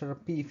pressure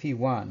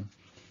PV1.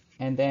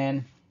 And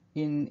then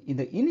in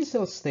the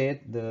initial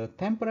state, the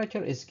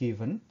temperature is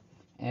given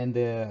and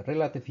the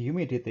relative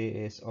humidity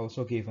is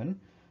also given.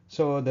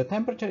 So the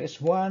temperature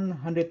is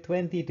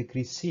 120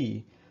 degrees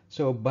C.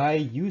 So by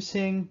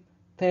using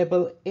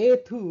table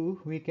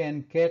A2, we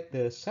can get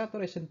the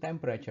saturation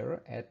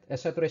temperature at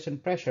saturation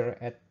pressure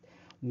at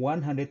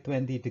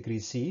 120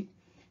 degrees C,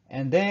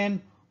 and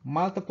then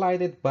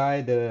multiplied it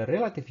by the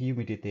relative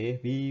humidity,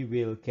 we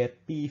will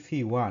get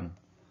PV1.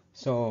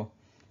 So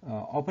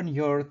open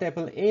your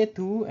table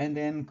A2 and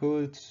then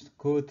go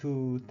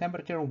to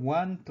temperature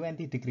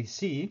 120 degrees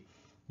C.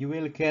 You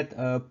will get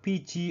a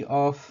PG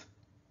of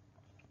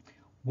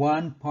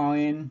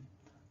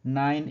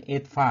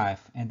 1.985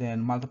 and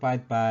then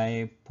multiplied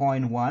by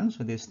 0.1,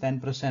 so this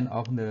 10%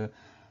 of the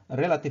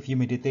relative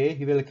humidity,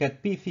 you will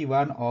get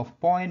PV1 of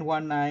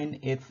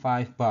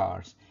 0.1985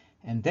 bars.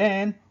 And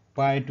then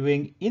by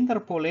doing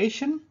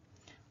interpolation,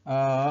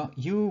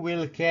 you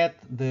will get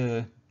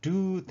the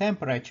dew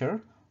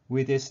temperature,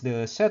 which is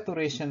the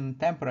saturation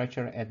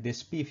temperature at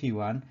this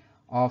PV1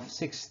 of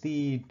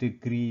 60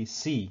 degrees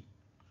C.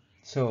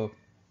 So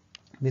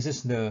this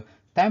is the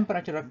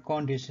temperature of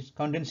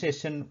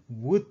condensation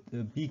would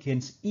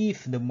begins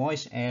if the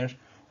moist air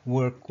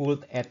were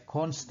cooled at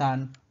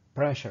constant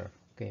pressure.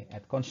 Okay,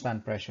 at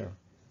constant pressure.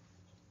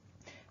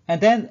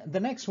 And then the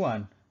next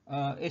one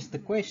is the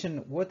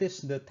question: what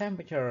is the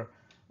temperature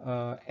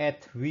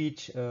at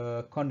which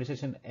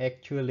condensation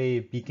actually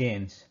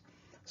begins?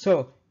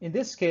 So in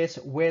this case,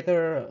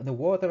 whether the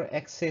water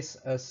exists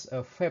as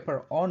a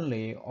vapor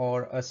only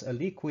or as a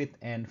liquid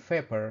and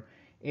vapor,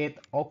 it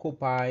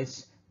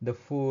occupies the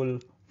full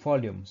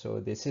volume. So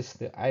this is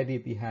the idea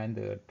behind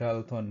the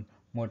Dalton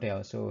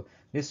model. So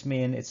this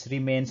means it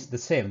remains the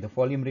same, the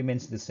volume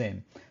remains the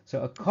same.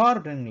 So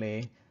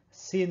accordingly,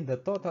 since the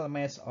total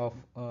mass of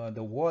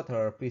the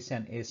water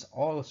present is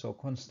also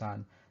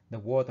constant, the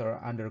water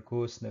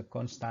undergoes the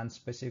constant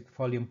specific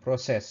volume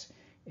process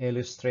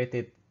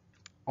illustrated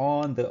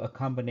on the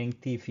accompanying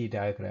TV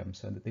diagram.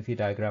 So the TV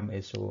diagram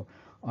is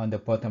on the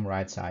bottom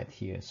right side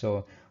here.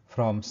 So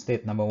from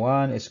state number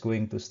 1 is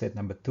going to state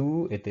number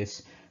 2. It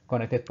is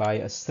connected by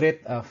a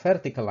straight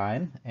vertical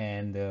line,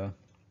 and the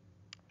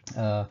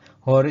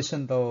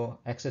horizontal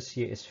axis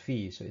here is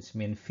V. So it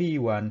means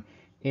V1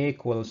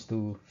 equals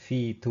to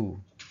V2.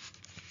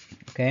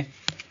 Okay,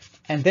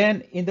 and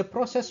then in the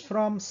process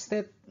from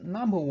state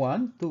number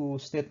 1 to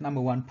state number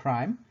 1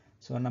 prime,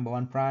 so number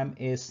 1 prime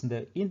is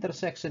the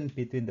intersection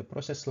between the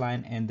process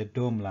line and the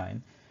dome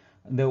line.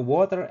 The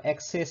water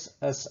exists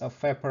as a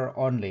vapor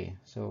only.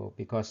 So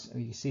because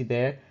you see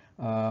there,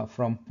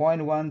 from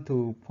point 1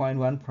 to point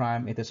 1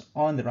 prime, it is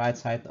on the right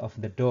side of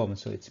the dome.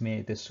 So it's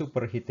made it is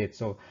superheated.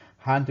 So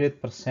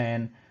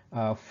 100%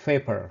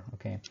 vapor.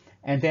 Okay,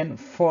 and then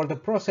for the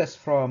process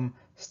from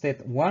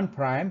state 1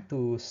 prime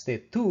to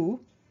state 2,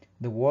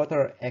 the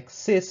water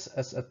exists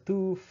as a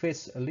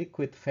two-phase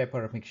liquid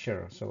vapor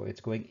mixture. So it's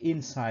going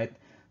inside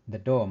the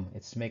dome.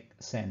 It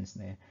makes sense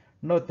there.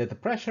 Note that the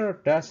pressure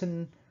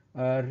doesn't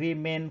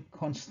remain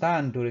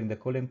constant during the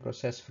cooling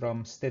process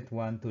from state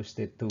 1 to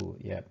state 2.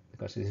 Yeah,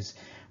 because this is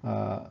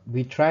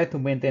we try to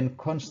maintain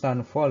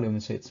constant volume,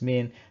 so it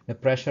means the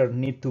pressure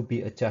need to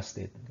be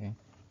adjusted. Okay.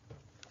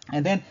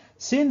 And then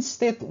since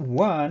state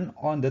 1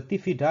 on the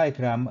TV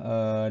diagram,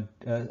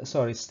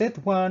 state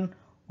 1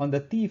 on the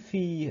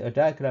TV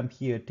diagram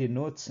here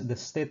denotes the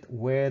state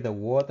where the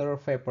water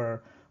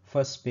vapor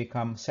first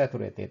becomes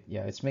saturated.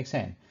 Yeah, it makes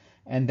sense.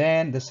 And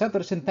then the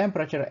saturation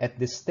temperature at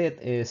this state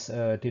is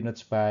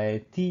denoted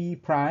by T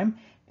prime,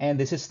 and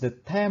this is the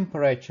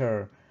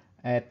temperature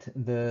at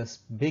the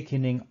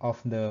beginning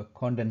of the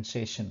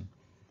condensation.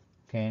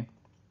 Okay,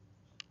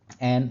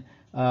 and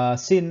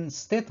since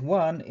state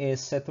 1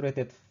 is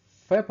saturated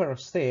vapor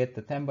state,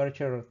 the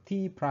temperature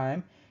T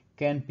prime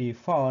can be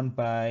found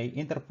by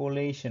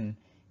interpolation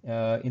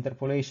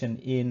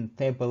in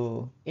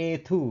table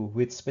A2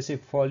 with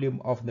specific volume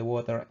of the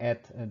water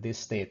at this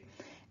state.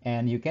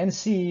 And you can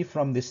see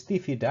from this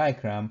TV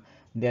diagram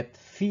that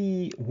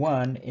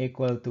V1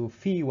 equal to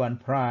V1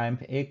 prime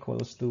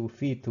equals to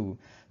V2.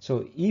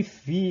 So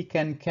if we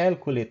can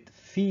calculate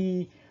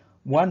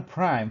V1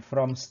 prime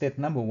from state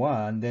number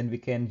 1, then we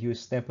can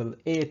use table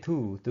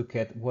A2 to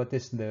get what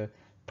is the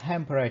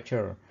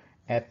temperature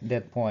at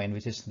that point,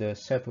 which is the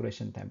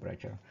saturation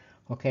temperature.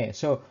 Okay,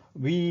 so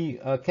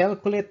we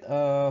calculate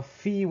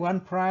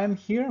V1 prime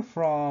here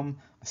from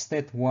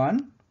state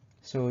 1.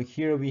 So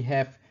here we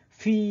have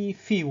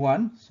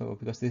V1, so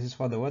because this is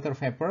for the water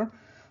vapor,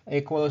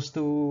 equals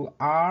to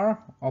R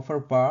over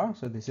bar,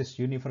 so this is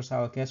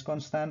universal gas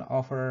constant,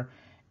 over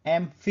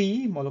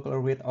mV,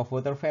 molecular weight of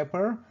water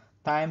vapor,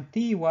 times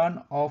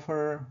T1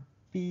 over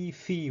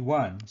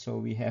PV1. So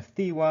we have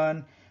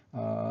T1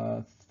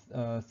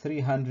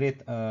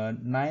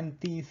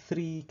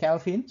 393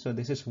 Kelvin, so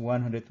this is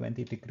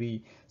 120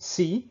 degree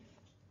C,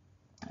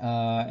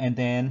 and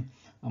then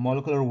a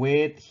molecular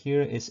weight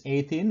here is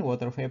 18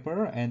 water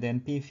vapor, and then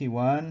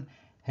PV1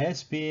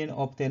 has been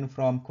obtained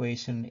from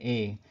equation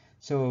A.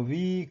 So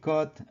we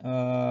got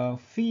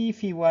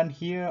PV1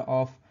 here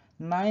of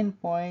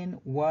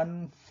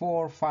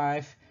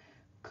 9.145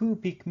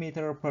 cubic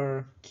meter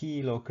per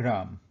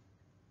kilogram.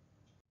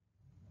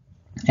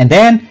 And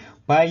then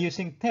by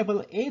using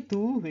table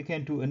A2, we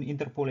can do an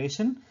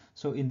interpolation.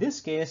 So in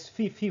this case,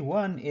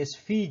 V1 is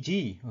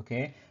Vg,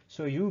 okay?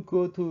 So you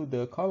go to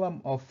the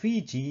column of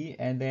Vg,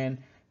 and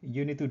then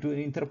you need to do an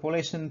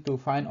interpolation to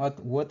find out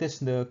what is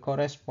the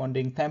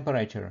corresponding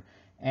temperature.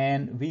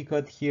 And we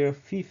got here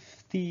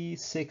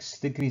 56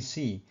 degrees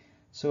C.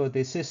 So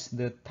this is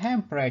the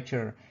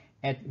temperature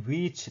at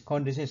which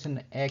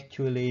condensation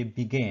actually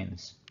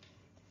begins.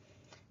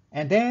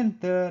 And then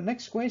the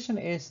next question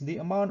is the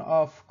amount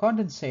of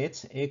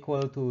condensates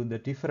equal to the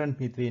difference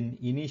between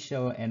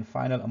initial and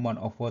final amount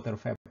of water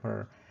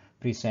vapor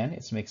present.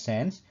 It makes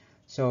sense.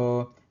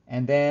 So,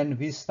 and then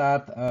we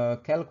start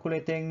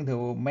calculating the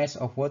mass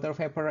of water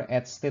vapor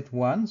at state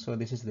 1. So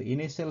this is the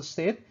initial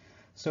state.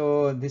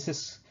 So this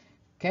is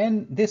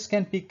this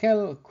can be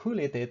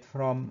calculated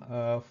from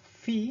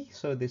phi.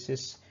 So this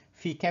is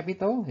phi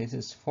capital, this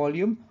is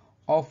volume,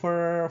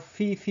 over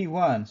phi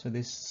v1, so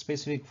this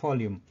specific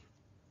volume.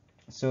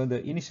 So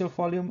the initial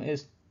volume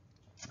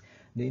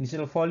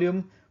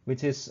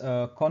which is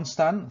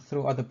constant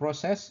throughout the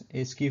process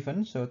is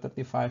given, so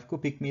 35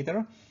 cubic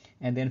meter,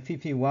 and then phi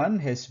v1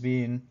 has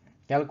been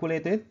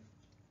calculated,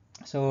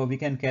 so we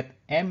can get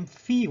m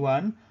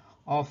v1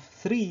 of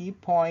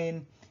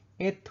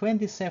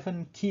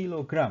 3.827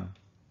 kilogram.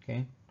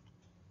 Okay,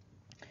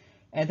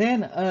 and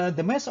then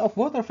the mass of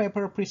water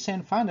vapor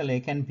present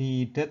finally can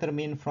be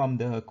determined from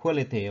the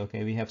quality.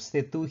 Okay, we have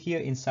state 2 here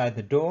inside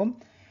the dome,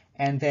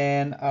 and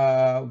then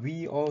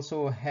we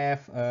also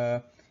have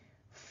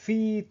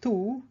phi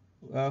 2,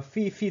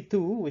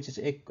 which is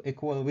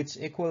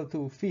equal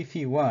to phi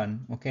v1.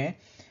 Okay,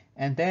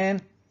 and then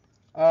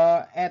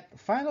at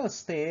final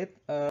state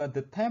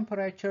the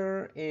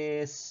temperature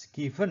is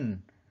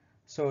given,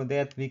 so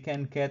that we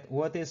can get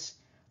what is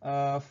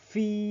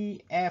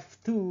phi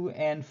f2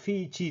 and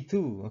phi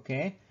g2.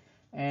 Okay,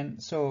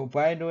 and so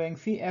by doing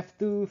phi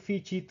f2,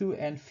 phi g2,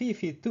 and phi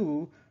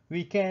v2,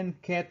 we can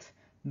get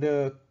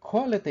the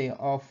quality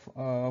of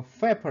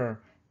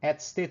vapor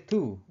at state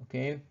 2.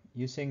 Okay,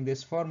 using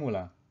this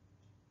formula.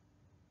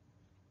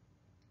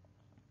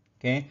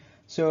 Okay,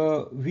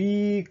 so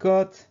we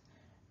got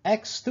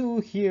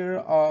x2 here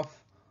of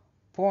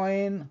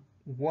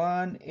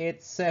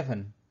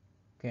 0.187.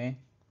 Okay,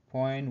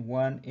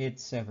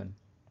 0.187.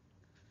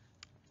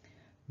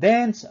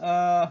 Then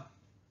I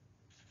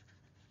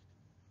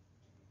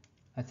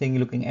think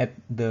looking at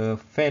the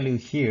value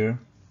here,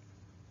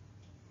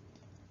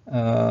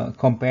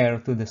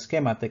 compared to the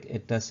schematic,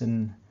 it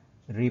doesn't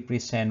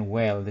represent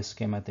well the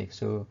schematic.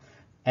 So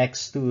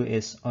x2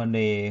 is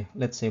only,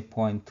 let's say,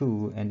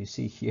 0.2, and you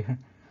see here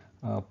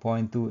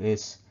 0.2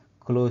 is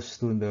close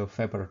to the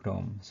vapor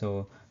dome,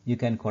 so you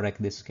can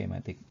correct this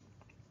schematic.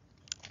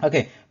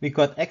 Okay, we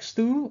got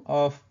x2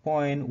 of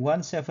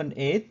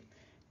 0.178,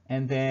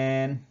 and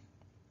then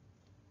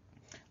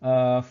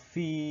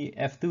phi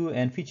f2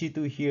 and phi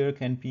g2 here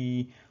can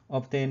be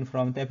obtained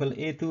from table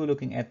A2,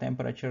 looking at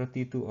temperature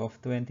T2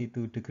 of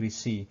 22 degrees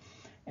C.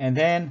 And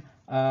then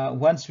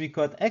once we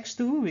got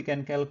x2, we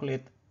can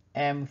calculate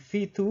m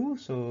v2.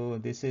 So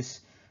this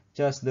is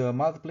just the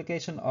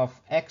multiplication of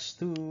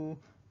x2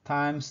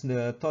 times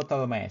the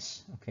total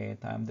mass. Okay,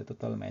 times the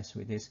total mass,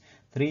 which is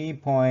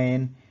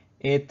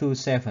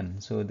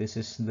 3.827. So this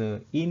is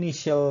the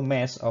initial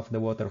mass of the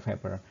water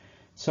vapor.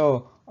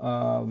 So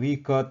we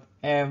got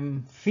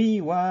m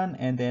v1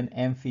 and then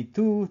m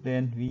v2.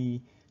 Then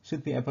we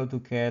should be able to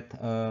get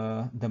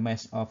the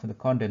mass of the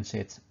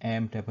condensates,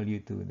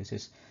 mw2. This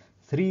is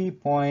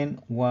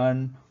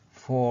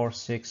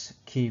 3.146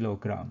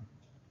 kilogram.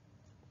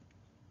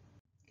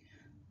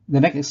 The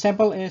next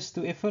example is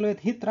to evaluate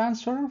heat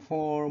transfer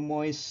for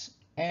moist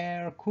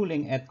air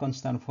cooling at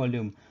constant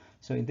volume.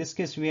 So in this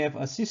case, we have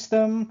a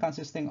system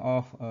consisting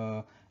of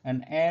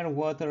an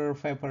air-water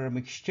vapor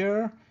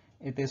mixture.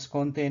 It is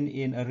contained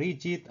in a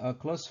rigid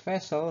closed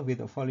vessel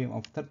with a volume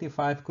of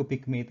 35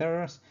 cubic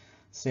meters,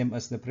 same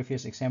as the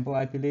previous example,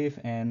 I believe,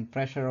 and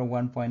pressure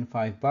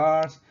 1.5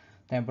 bars,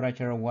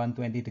 temperature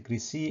 120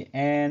 degrees C,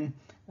 and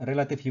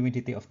relative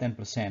humidity of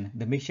 10%.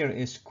 The mixture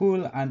is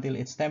cool until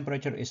its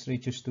temperature is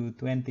reduced to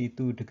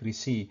 22 degrees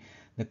C.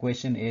 The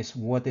question is,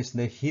 what is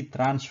the heat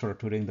transfer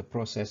during the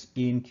process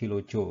in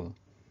kilojoule?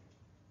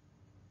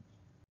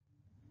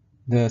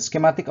 The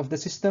schematic of the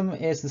system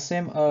is the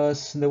same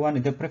as the one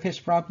in the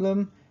previous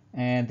problem,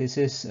 and this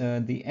is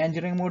the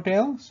engineering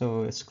model.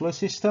 So it's closed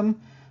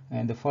system,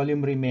 and the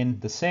volume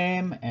remains the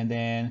same, and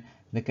then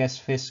the gas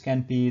phase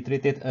can be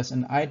treated as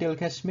an ideal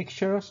gas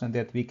mixture, so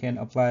that we can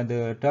apply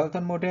the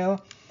Dalton model,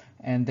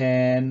 and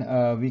then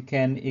we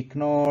can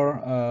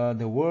ignore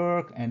the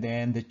work, and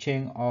then the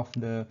change of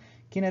the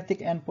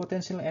kinetic and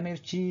potential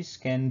energies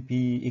can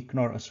be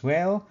ignored as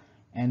well.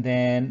 And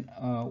then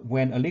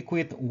when a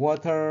liquid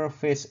water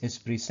phase is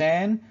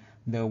present,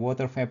 the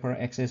water vapor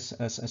acts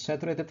as a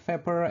saturated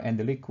vapor, and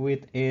the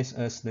liquid is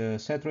as the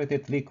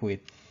saturated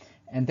liquid.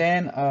 And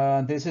then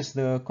this is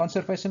the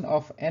conservation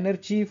of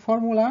energy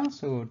formula.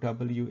 So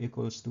W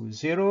equals to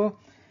 0.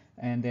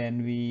 And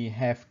then we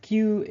have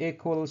Q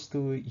equals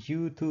to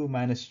U2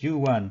 minus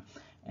U1.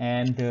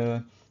 And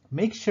the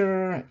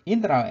mixture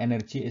internal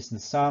energy is the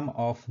sum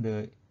of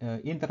the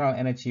internal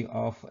energy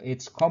of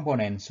its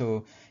component.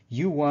 So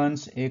U1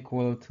 is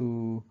equal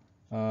to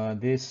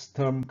this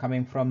term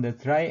coming from the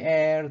dry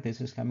air.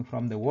 This is coming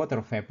from the water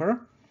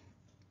vapor.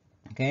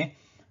 Okay.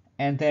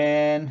 And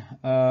then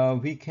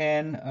we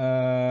can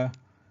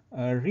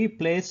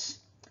replace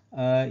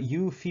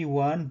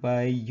UV1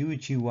 by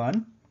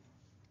UG1.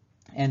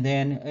 And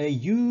then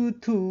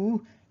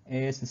U2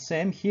 is the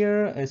same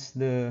here as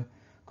the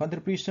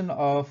contribution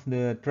of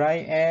the dry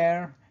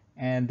air,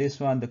 and this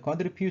one the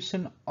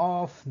contribution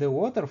of the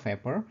water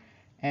vapor,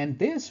 and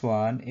this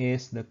one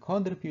is the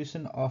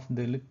contribution of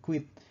the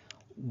liquid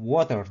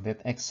water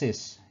that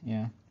exists.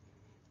 Yeah.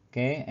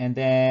 Okay, and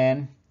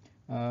then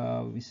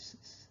we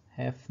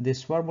have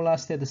this formula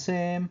stay the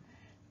same,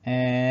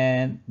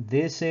 and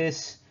this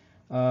is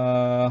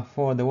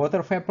for the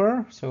water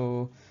vapor.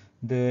 So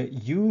the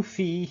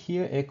UV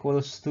here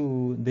equals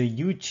to the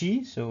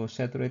UG, so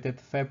saturated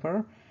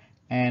vapor,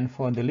 and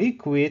for the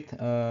liquid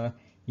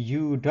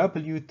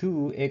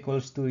UW2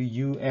 equals to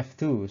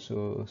UF2,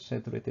 so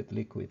saturated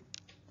liquid.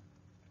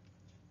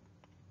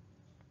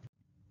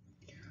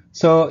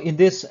 So in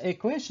this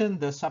equation,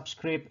 the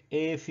subscript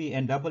A, V,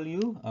 and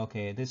W,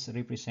 okay, this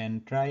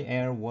represent dry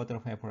air, water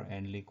vapor,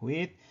 and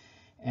liquid.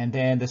 And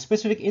then the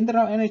specific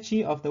internal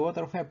energy of the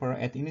water vapor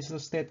at initial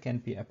state can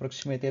be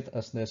approximated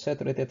as the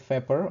saturated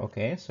vapor.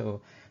 Okay,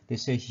 so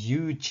this is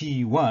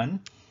UG1.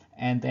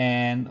 And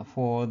then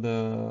for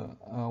the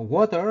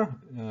water,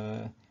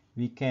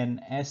 we can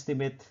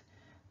estimate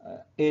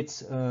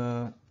its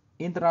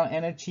internal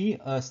energy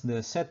as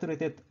the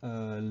saturated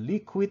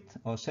liquid,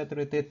 or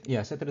saturated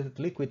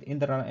liquid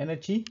internal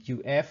energy,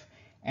 UF,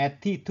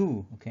 at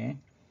T2. Okay,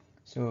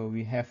 so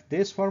we have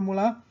this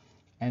formula,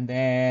 and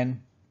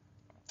then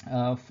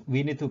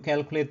we need to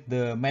calculate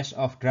the mass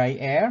of dry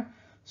air.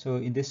 So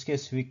in this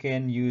case, we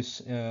can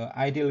use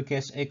ideal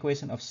gas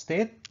equation of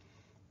state.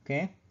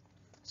 Okay,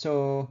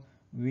 so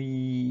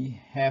we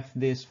have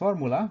this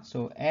formula.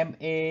 So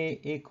MA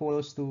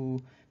equals to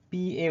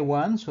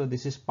PA1. So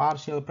this is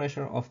partial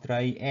pressure of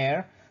dry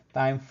air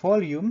times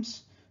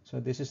volumes. So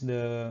this is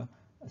the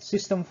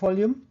system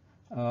volume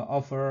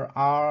over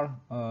R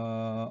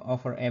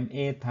over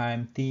MA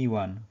times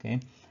T1.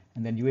 Okay,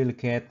 and then you will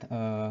get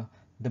the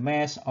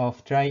mass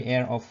of dry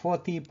air of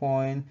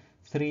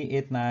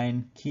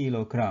 40.389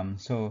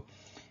 kilograms. So,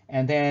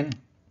 and then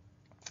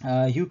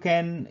you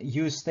can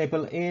use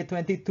table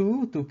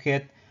A22 to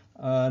get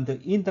the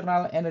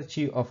internal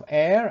energy of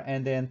air,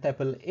 and then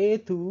table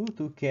A2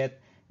 to get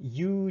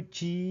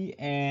UG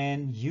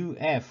and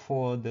UF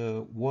for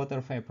the water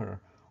vapor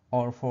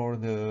or for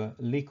the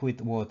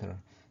liquid water.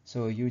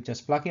 So you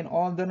just plug in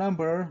all the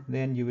number,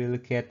 then you will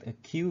get a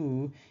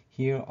Q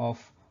here of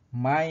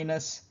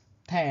minus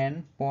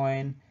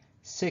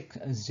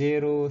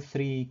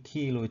 10.603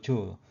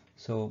 kilojoule.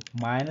 So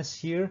minus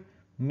here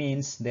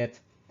means that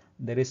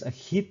there is a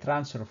heat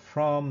transfer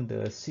from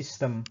the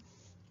system,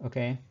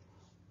 okay,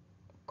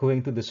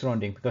 going to the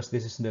surrounding, because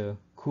this is the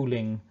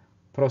cooling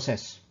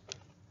process.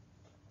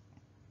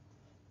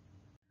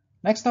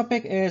 Next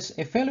topic is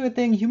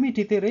evaluating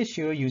humidity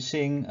ratio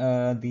using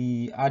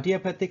the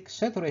adiabatic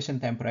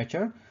saturation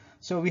temperature.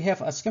 So we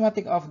have a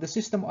schematic of the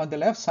system on the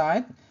left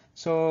side.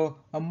 So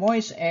a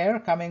moist air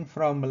coming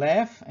from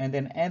left and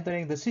then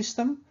entering the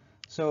system.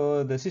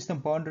 So the system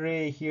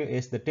boundary here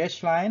is the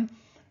dashed line.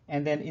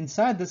 And then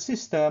inside the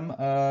system,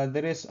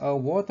 there is a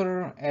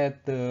water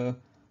at the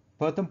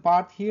bottom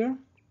part here.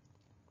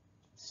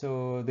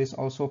 So this is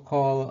also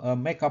called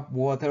makeup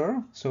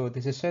water. So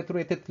this is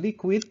saturated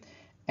liquid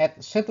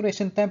at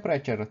saturation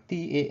temperature,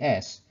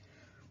 TAS.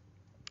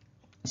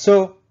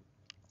 So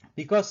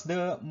because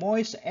the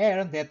moist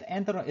air that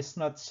enter is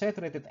not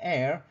saturated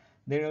air,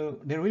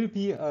 there will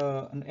be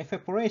an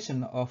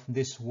evaporation of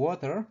this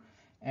water,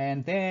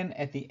 and then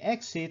at the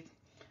exit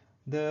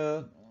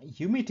the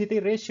humidity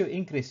ratio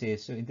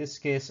increases. So in this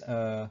case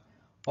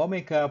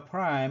omega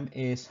prime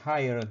is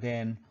higher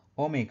than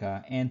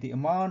omega, and the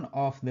amount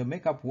of the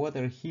makeup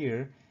water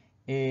here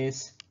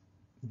is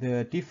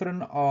the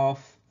difference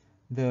of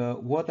the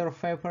water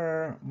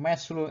vapor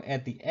mass flow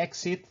at the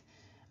exit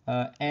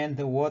and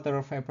the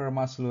water vapor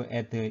mass flow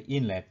at the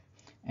inlet.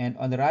 And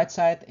on the right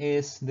side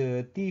is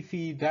the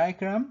TV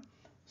diagram.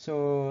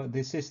 So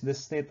this is the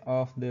state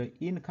of the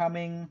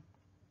incoming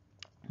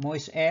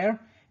moist air,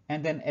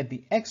 and then at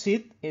the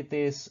exit it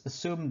is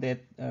assumed that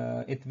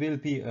it will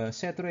be a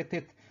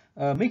saturated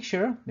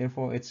mixture,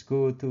 therefore it's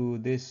go to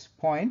this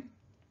point.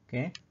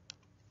 Okay,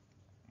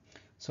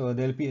 so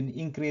there will be an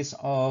increase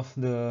of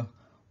the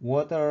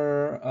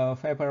water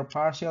vapor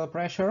partial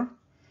pressure,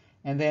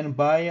 and then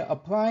by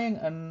applying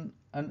an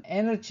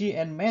energy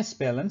and mass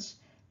balance,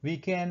 we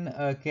can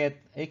get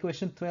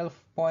equation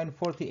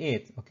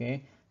 12.48.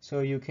 okay, so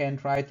you can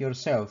try it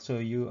yourself. So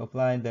you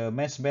apply the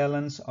mass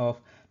balance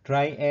of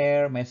dry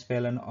air, mass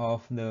balance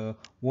of the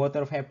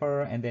water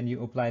vapor, and then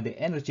you apply the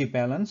energy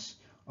balance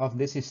of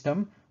the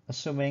system,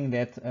 assuming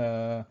that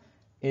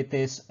it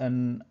is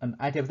an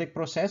adiabatic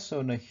process,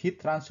 so the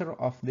heat transfer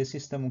of the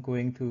system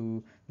going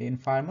to the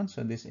environment,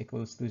 so this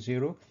equals to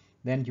 0,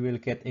 then you will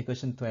get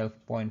equation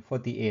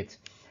 12.48.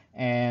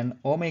 And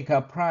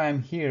omega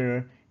prime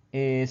here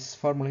is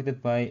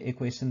formulated by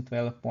equation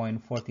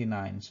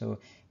 12.49. So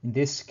in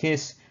this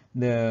case,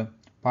 the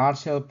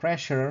partial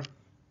pressure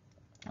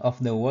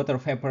of the water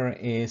vapor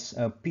is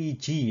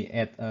Pg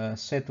at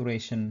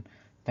saturation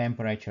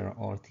temperature,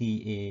 or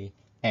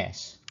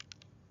TAS.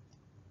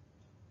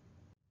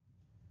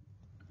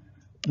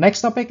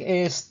 Next topic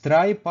is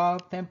dry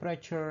bulb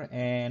temperature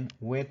and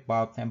wet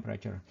bulb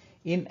temperature.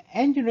 In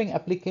engineering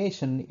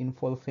application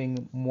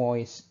involving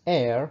moist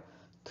air,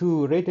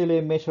 two readily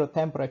measured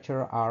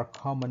temperature are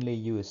commonly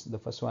used. The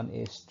first one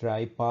is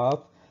dry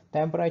bulb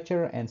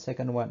temperature and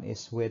second one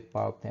is wet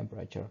bulb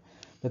temperature.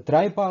 The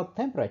dry bulb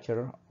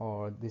temperature,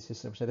 or this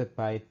is represented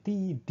by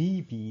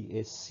TdB,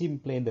 is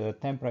simply the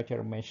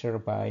temperature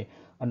measured by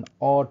an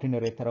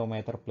ordinary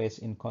thermometer placed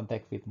in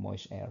contact with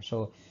moist air.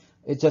 So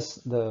it's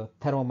just the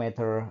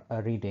thermometer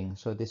reading.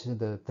 So this is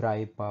the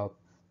dry bulb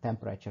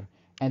temperature.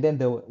 And then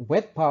the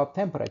wet bulb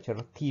temperature,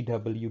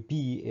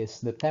 TWB, is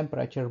the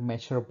temperature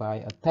measured by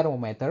a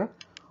thermometer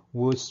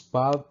whose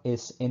bulb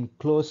is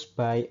enclosed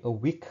by a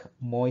wick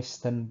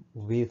moistened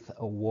with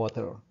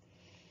water.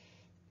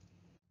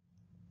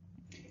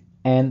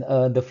 And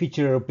the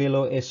figure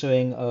below is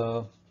showing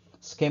a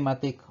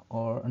schematic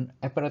or an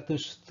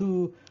apparatus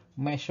to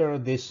measure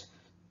these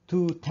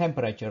two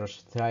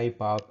temperatures, dry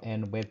bulb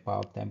and wet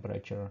bulb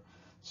temperature.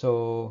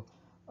 So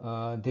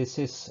this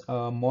is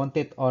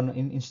mounted on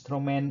an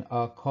instrument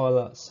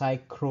called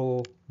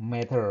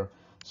psychrometer.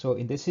 So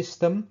in this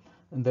system,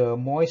 the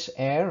moist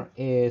air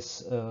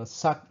is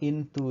sucked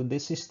into the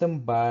system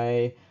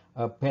by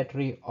a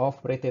battery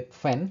operated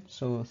fan.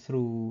 So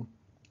through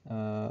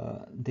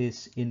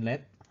this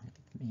inlet,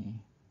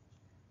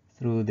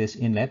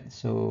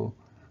 so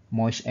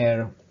moist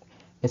air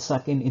is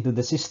sucked into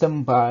the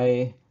system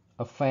by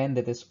a fan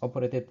that is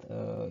operated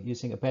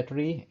using a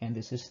battery, and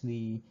this is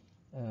the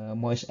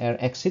moist air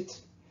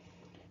exit.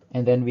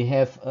 And then we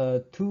have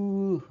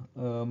two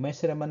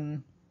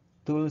measurement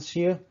tools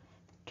here,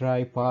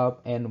 dry bulb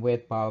and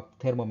wet bulb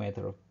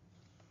thermometer.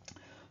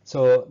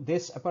 So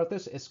this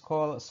apparatus is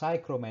called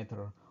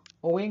psychrometer.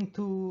 Owing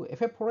to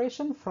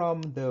evaporation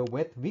from the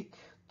wet wick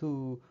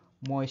to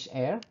moist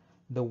air,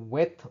 the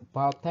wet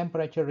bulb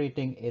temperature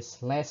reading is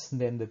less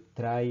than the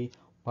dry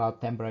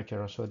bulb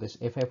temperature. So this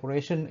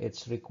evaporation,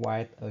 it's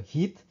required a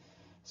heat.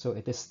 So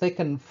it is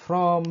taken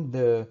from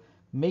the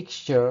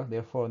mixture,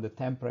 therefore the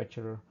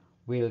temperature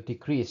will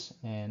decrease.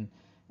 And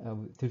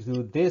to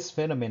do this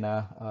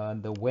phenomena,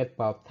 the wet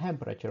bulb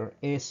temperature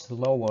is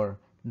lower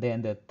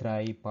than the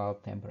dry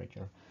bulb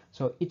temperature.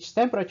 So each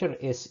temperature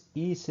is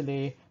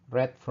easily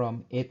read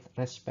from its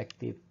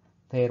respective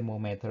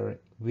thermometer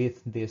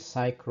with the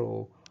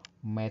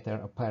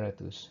psychrometer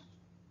apparatus.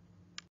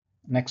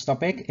 Next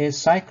topic is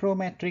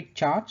psychrometric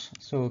charts.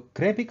 So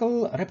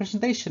graphical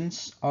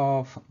representations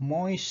of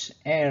moist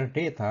air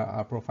data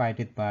are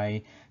provided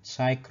by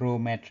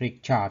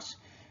psychrometric charts.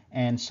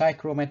 And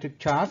psychrometric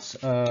charts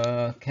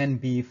can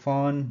be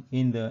found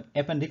in the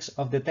appendix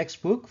of the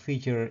textbook,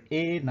 figure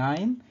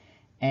A9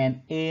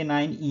 and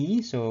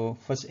A9E. So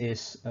first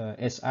is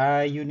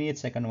SI unit,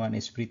 second one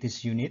is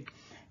British unit.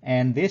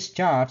 And these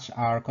charts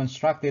are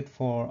constructed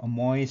for a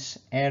moist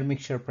air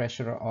mixture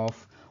pressure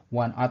of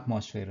 1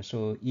 atmosphere.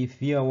 So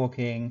if we are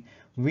working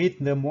with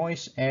the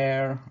moist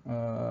air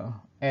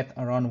at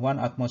around 1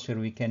 atmosphere,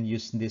 we can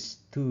use these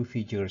two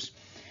figures.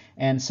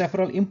 And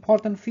several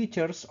important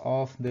features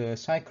of the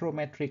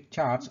psychrometric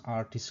charts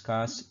are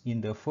discussed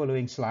in the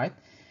following slide.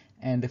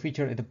 And the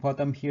feature at the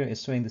bottom here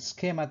is showing the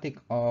schematic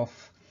of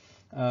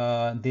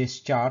these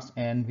charts,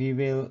 and we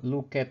will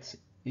look at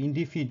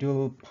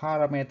individual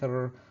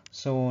parameter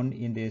shown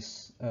in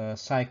this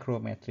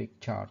psychrometric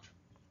chart.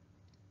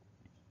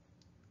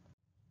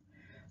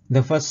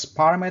 The first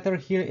parameter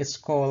here is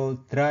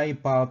called dry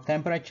bulb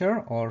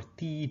temperature, or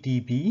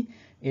TdB.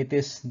 It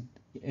is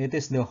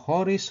the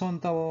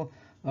horizontal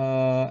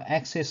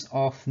axis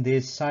of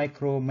this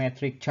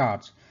psychrometric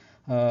chart.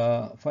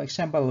 For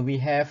example, we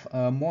have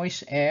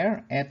moist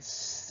air at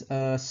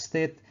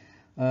state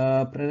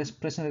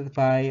presented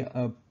by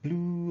a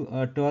blue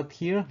dot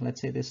here.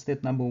 Let's say the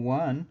state number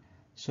 1.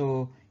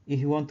 So if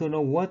you want to know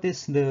what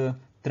is the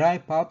dry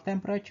bulb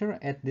temperature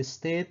at this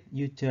state,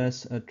 you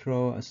just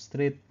draw a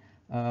straight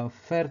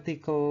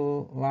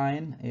vertical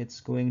line. It's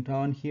going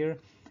down here,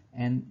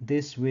 and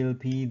this will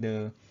be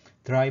the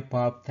dry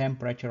bulb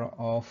temperature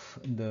of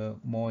the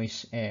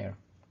moist air.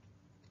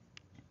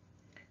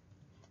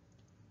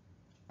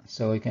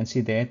 So you can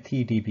see there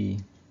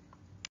TdB.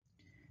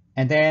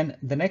 And then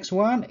the next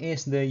one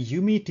is the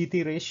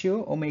humidity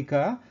ratio,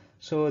 omega.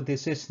 So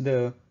this is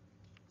the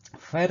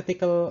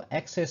vertical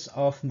axis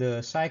of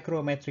the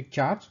psychrometric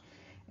chart.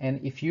 And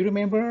if you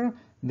remember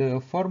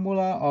the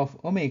formula of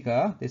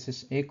omega, this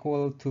is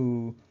equal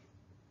to,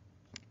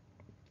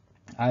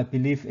 I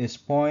believe, is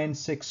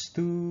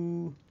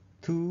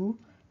 0.622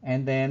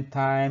 and then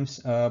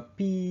times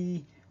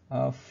P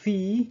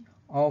phi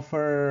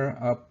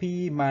over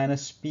P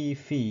minus P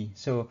phi.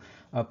 So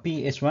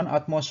P is 1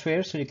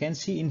 atmosphere. So you can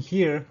see in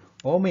here,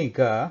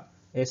 omega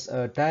is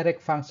a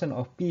direct function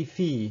of P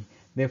phi.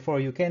 Therefore,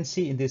 you can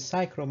see in this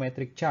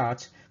psychrometric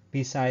chart,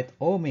 beside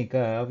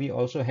omega, we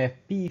also have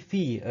P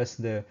phi as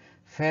the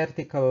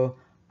vertical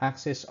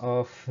axis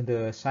of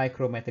the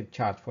psychrometric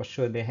chart. For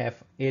sure, they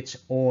have its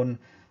own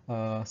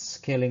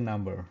scaling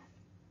number.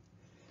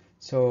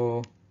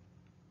 So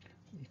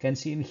you can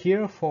see in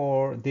here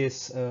for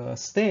this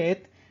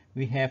state,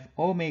 we have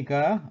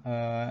omega,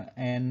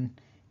 and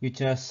you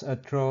just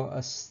draw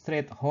a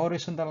straight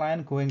horizontal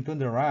line going to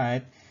the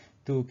right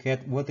to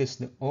get what is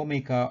the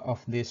omega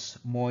of this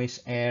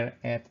moist air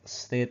at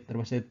state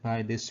represented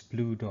by this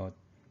blue dot.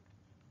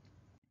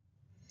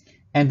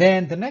 And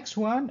then the next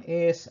one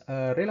is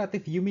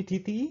relative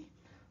humidity.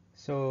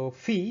 So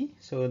phi,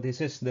 so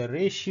this is the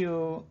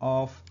ratio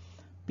of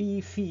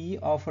P phi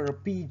over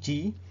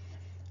Pg.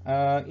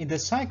 In the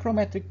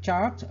psychrometric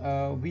chart,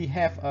 we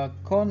have a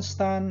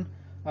constant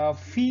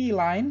phi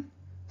line.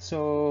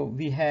 So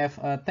we have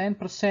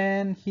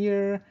 10%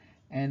 here,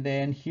 and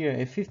then here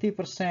a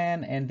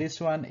 50%, and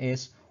this one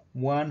is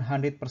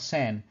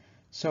 100%.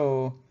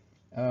 So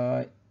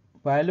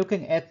by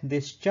looking at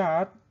this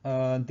chart,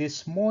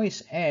 this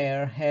moist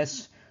air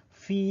has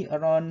phi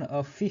around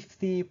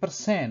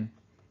 50%.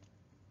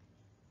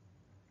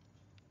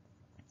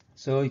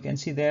 So you can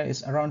see there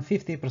is around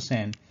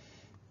 50%.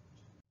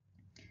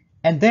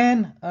 And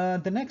then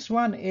the next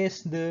one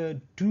is the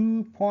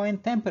dew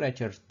point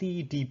temperature,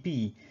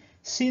 TDP.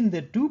 Since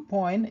the dew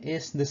point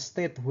is the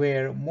state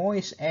where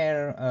moist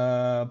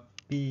air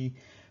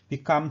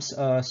becomes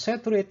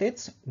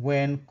saturated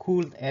when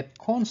cooled at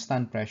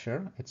constant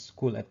pressure, it's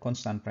cooled at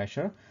constant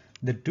pressure,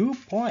 the dew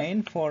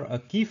point for a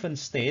given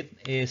state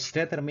is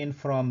determined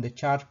from the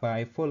chart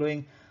by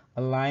following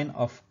a line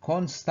of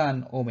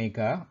constant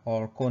omega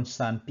or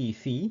constant P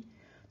phi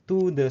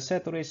to the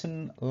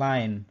saturation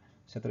line.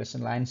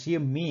 Saturation lines here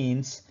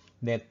means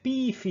that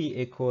P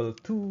phi equal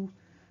to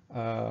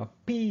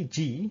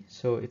Pg,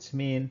 so it's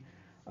mean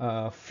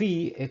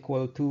phi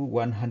equal to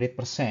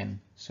 100%.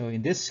 So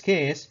in this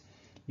case,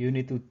 you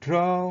need to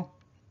draw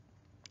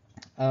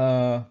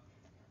a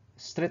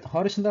straight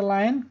horizontal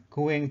line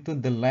going to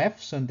the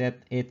left so that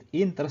it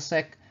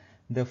intersects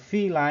the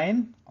phi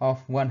line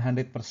of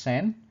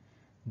 100%.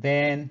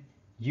 Then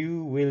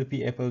you will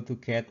be able to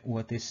get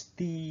what is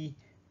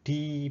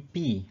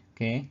TDP.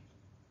 Okay.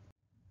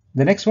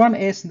 The next one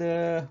is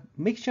the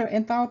mixture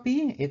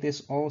enthalpy. It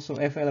is also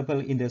available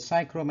in the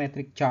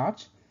psychrometric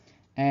chart,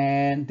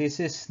 and this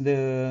is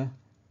the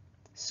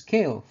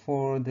scale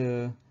for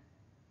the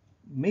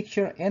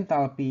mixture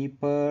enthalpy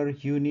per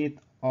unit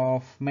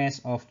of mass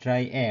of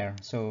dry air.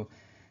 So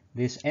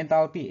this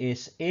enthalpy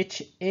is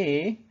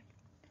HA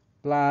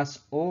plus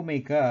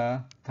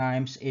omega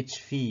times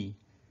Hv.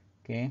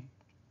 Okay.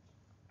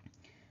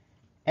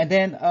 And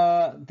then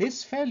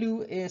this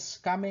value is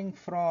coming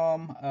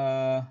from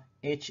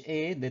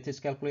HA, that is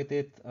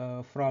calculated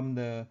from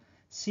the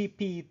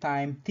Cp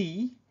times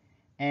T,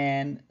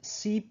 and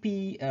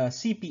CPA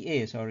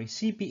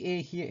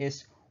here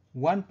is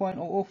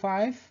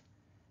 1.005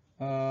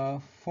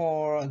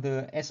 for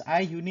the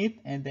SI unit,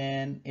 and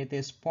then it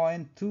is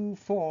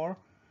 0.24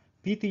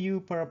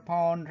 BTU per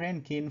pound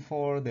Rankine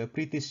for the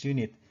British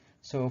unit.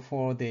 So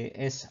for the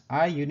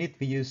SI unit,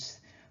 we use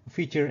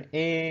feature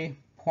A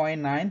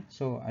 0.9,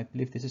 so I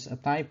believe this is a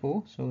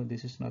typo, so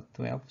this is not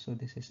 12, so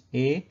this is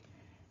A.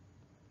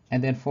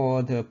 And then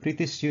for the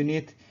British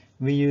unit,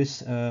 we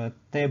use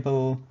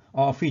table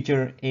or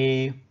feature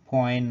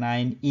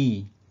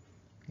A.9E.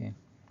 Okay.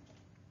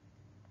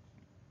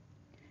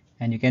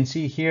 And you can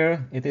see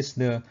here it is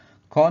the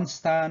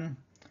constant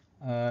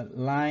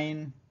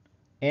line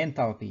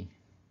enthalpy.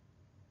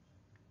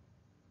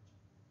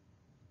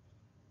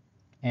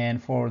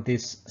 And for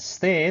this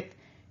state,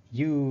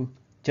 you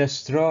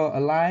just draw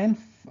a line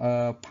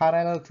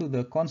parallel to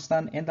the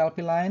constant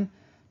enthalpy line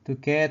to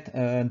get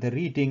the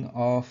reading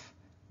of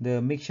the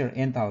mixture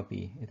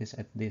enthalpy. It is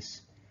at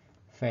this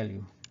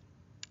value.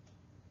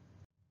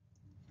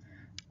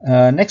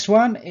 Next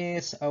one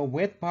is a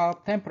wet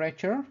bulb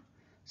temperature.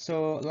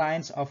 So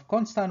lines of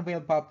constant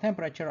wet bulb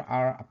temperature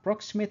are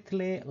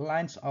approximately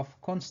lines of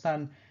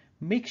constant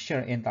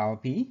mixture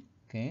enthalpy.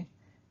 Okay,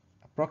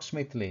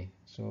 approximately.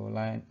 So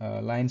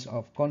lines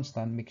of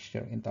constant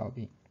mixture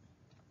enthalpy.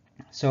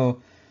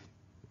 So,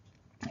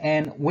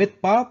 and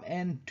wet bulb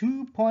and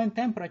dew point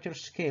temperature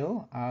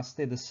scale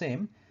stay the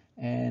same.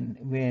 And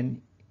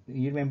when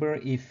you remember,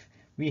 if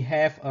we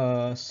have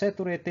a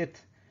saturated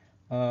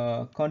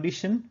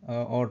condition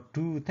or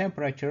dew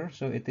temperature,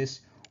 so it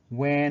is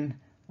when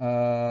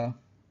the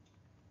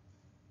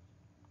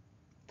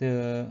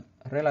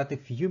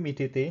relative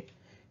humidity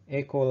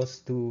equals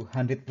to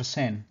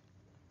 100%.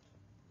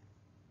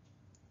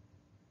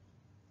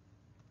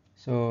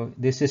 So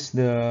this is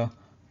the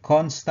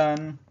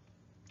constant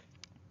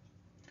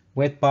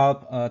wet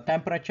bulb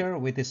temperature,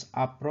 which is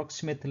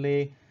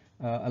approximately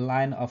a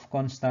line of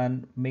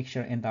constant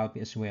mixture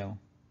enthalpy as well.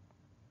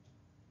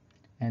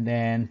 And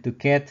then to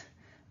get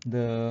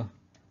the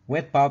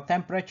wet bulb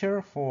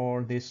temperature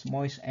for this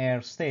moist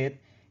air state,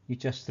 you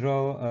just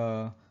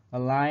draw a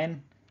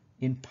line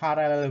in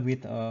parallel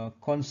with a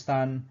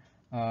constant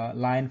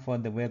line for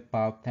the wet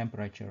bulb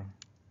temperature.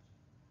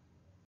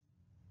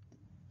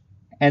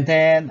 And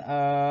then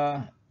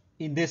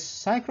in this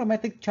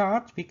psychrometric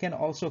chart, we can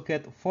also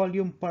get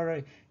volume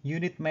per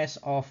unit mass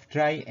of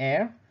dry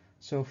air.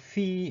 So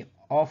phi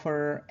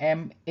over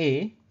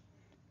MA.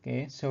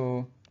 Okay,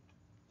 so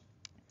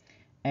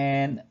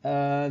and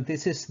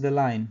this is the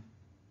line.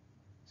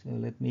 So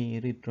let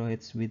me redraw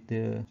it with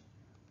the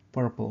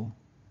purple.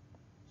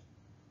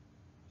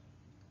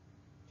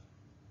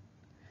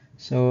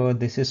 So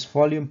this is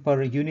volume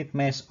per unit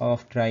mass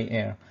of dry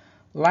air.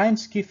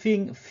 Lines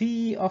giving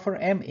phi over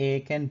MA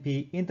can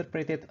be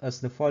interpreted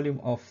as the volume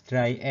of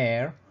dry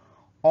air,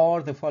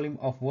 or the volume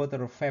of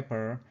water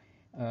vapor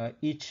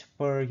each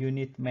per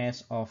unit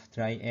mass of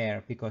dry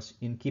air, because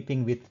in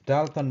keeping with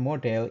Dalton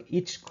model,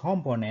 each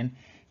component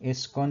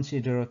is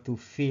considered to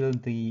fill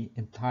the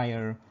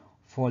entire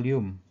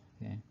volume.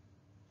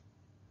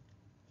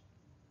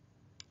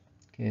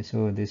 Okay,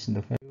 so this is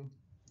the value.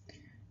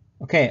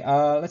 Okay,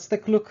 let's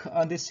take a look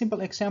on this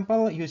simple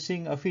example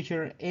using a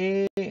figure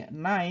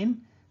A9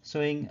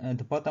 showing at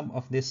the bottom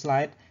of this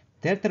slide.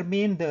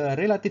 Determine the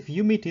relative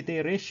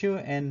humidity ratio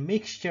and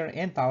mixture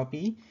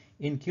enthalpy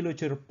in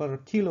kilojoule per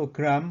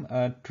kilogram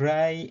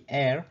dry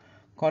air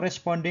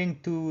corresponding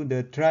to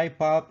the dry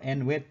pulp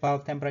and wet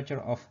pulp temperature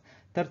of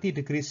 30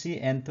 degrees C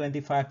and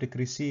 25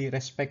 degrees C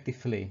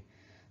respectively.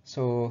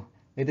 So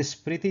it is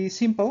pretty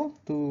simple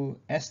to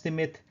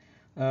estimate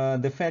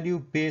the value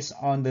based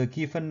on the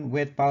given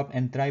wet pulp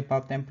and dry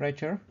pulp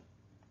temperature.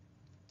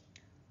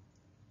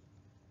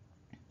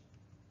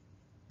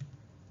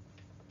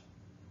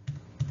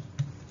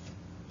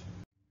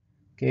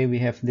 Okay, we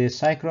have this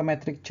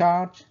psychrometric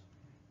chart,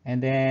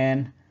 and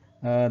then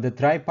the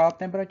dry pulp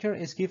temperature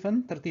is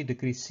given 30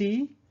 degrees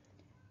C,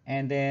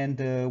 and then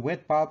the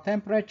wet pulp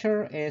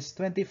temperature is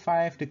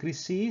 25 degrees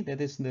C.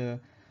 That is the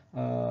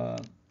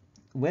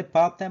wet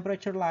pulp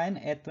temperature line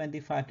at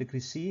 25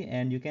 degrees C,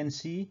 and you can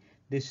see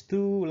these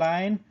two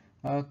lines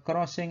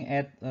crossing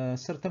at a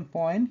certain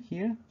point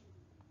here.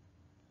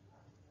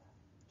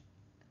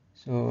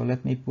 So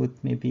let me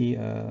put maybe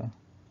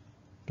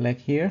black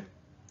here,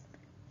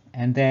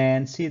 and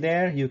then see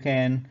there you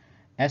can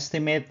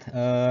estimate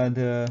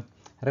the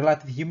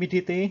relative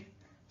humidity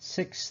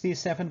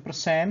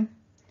 67%,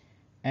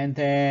 and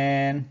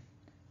then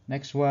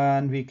next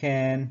one we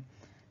can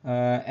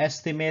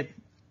estimate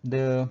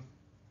the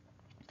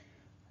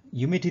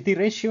humidity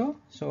ratio,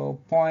 so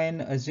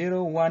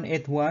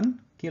 0.0181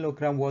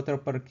 kilogram water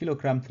per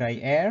kilogram dry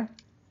air.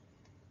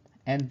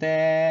 And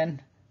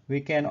then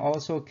we can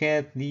also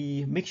get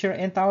the mixture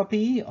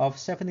enthalpy of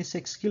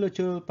 76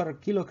 kilojoule per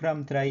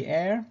kilogram dry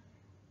air.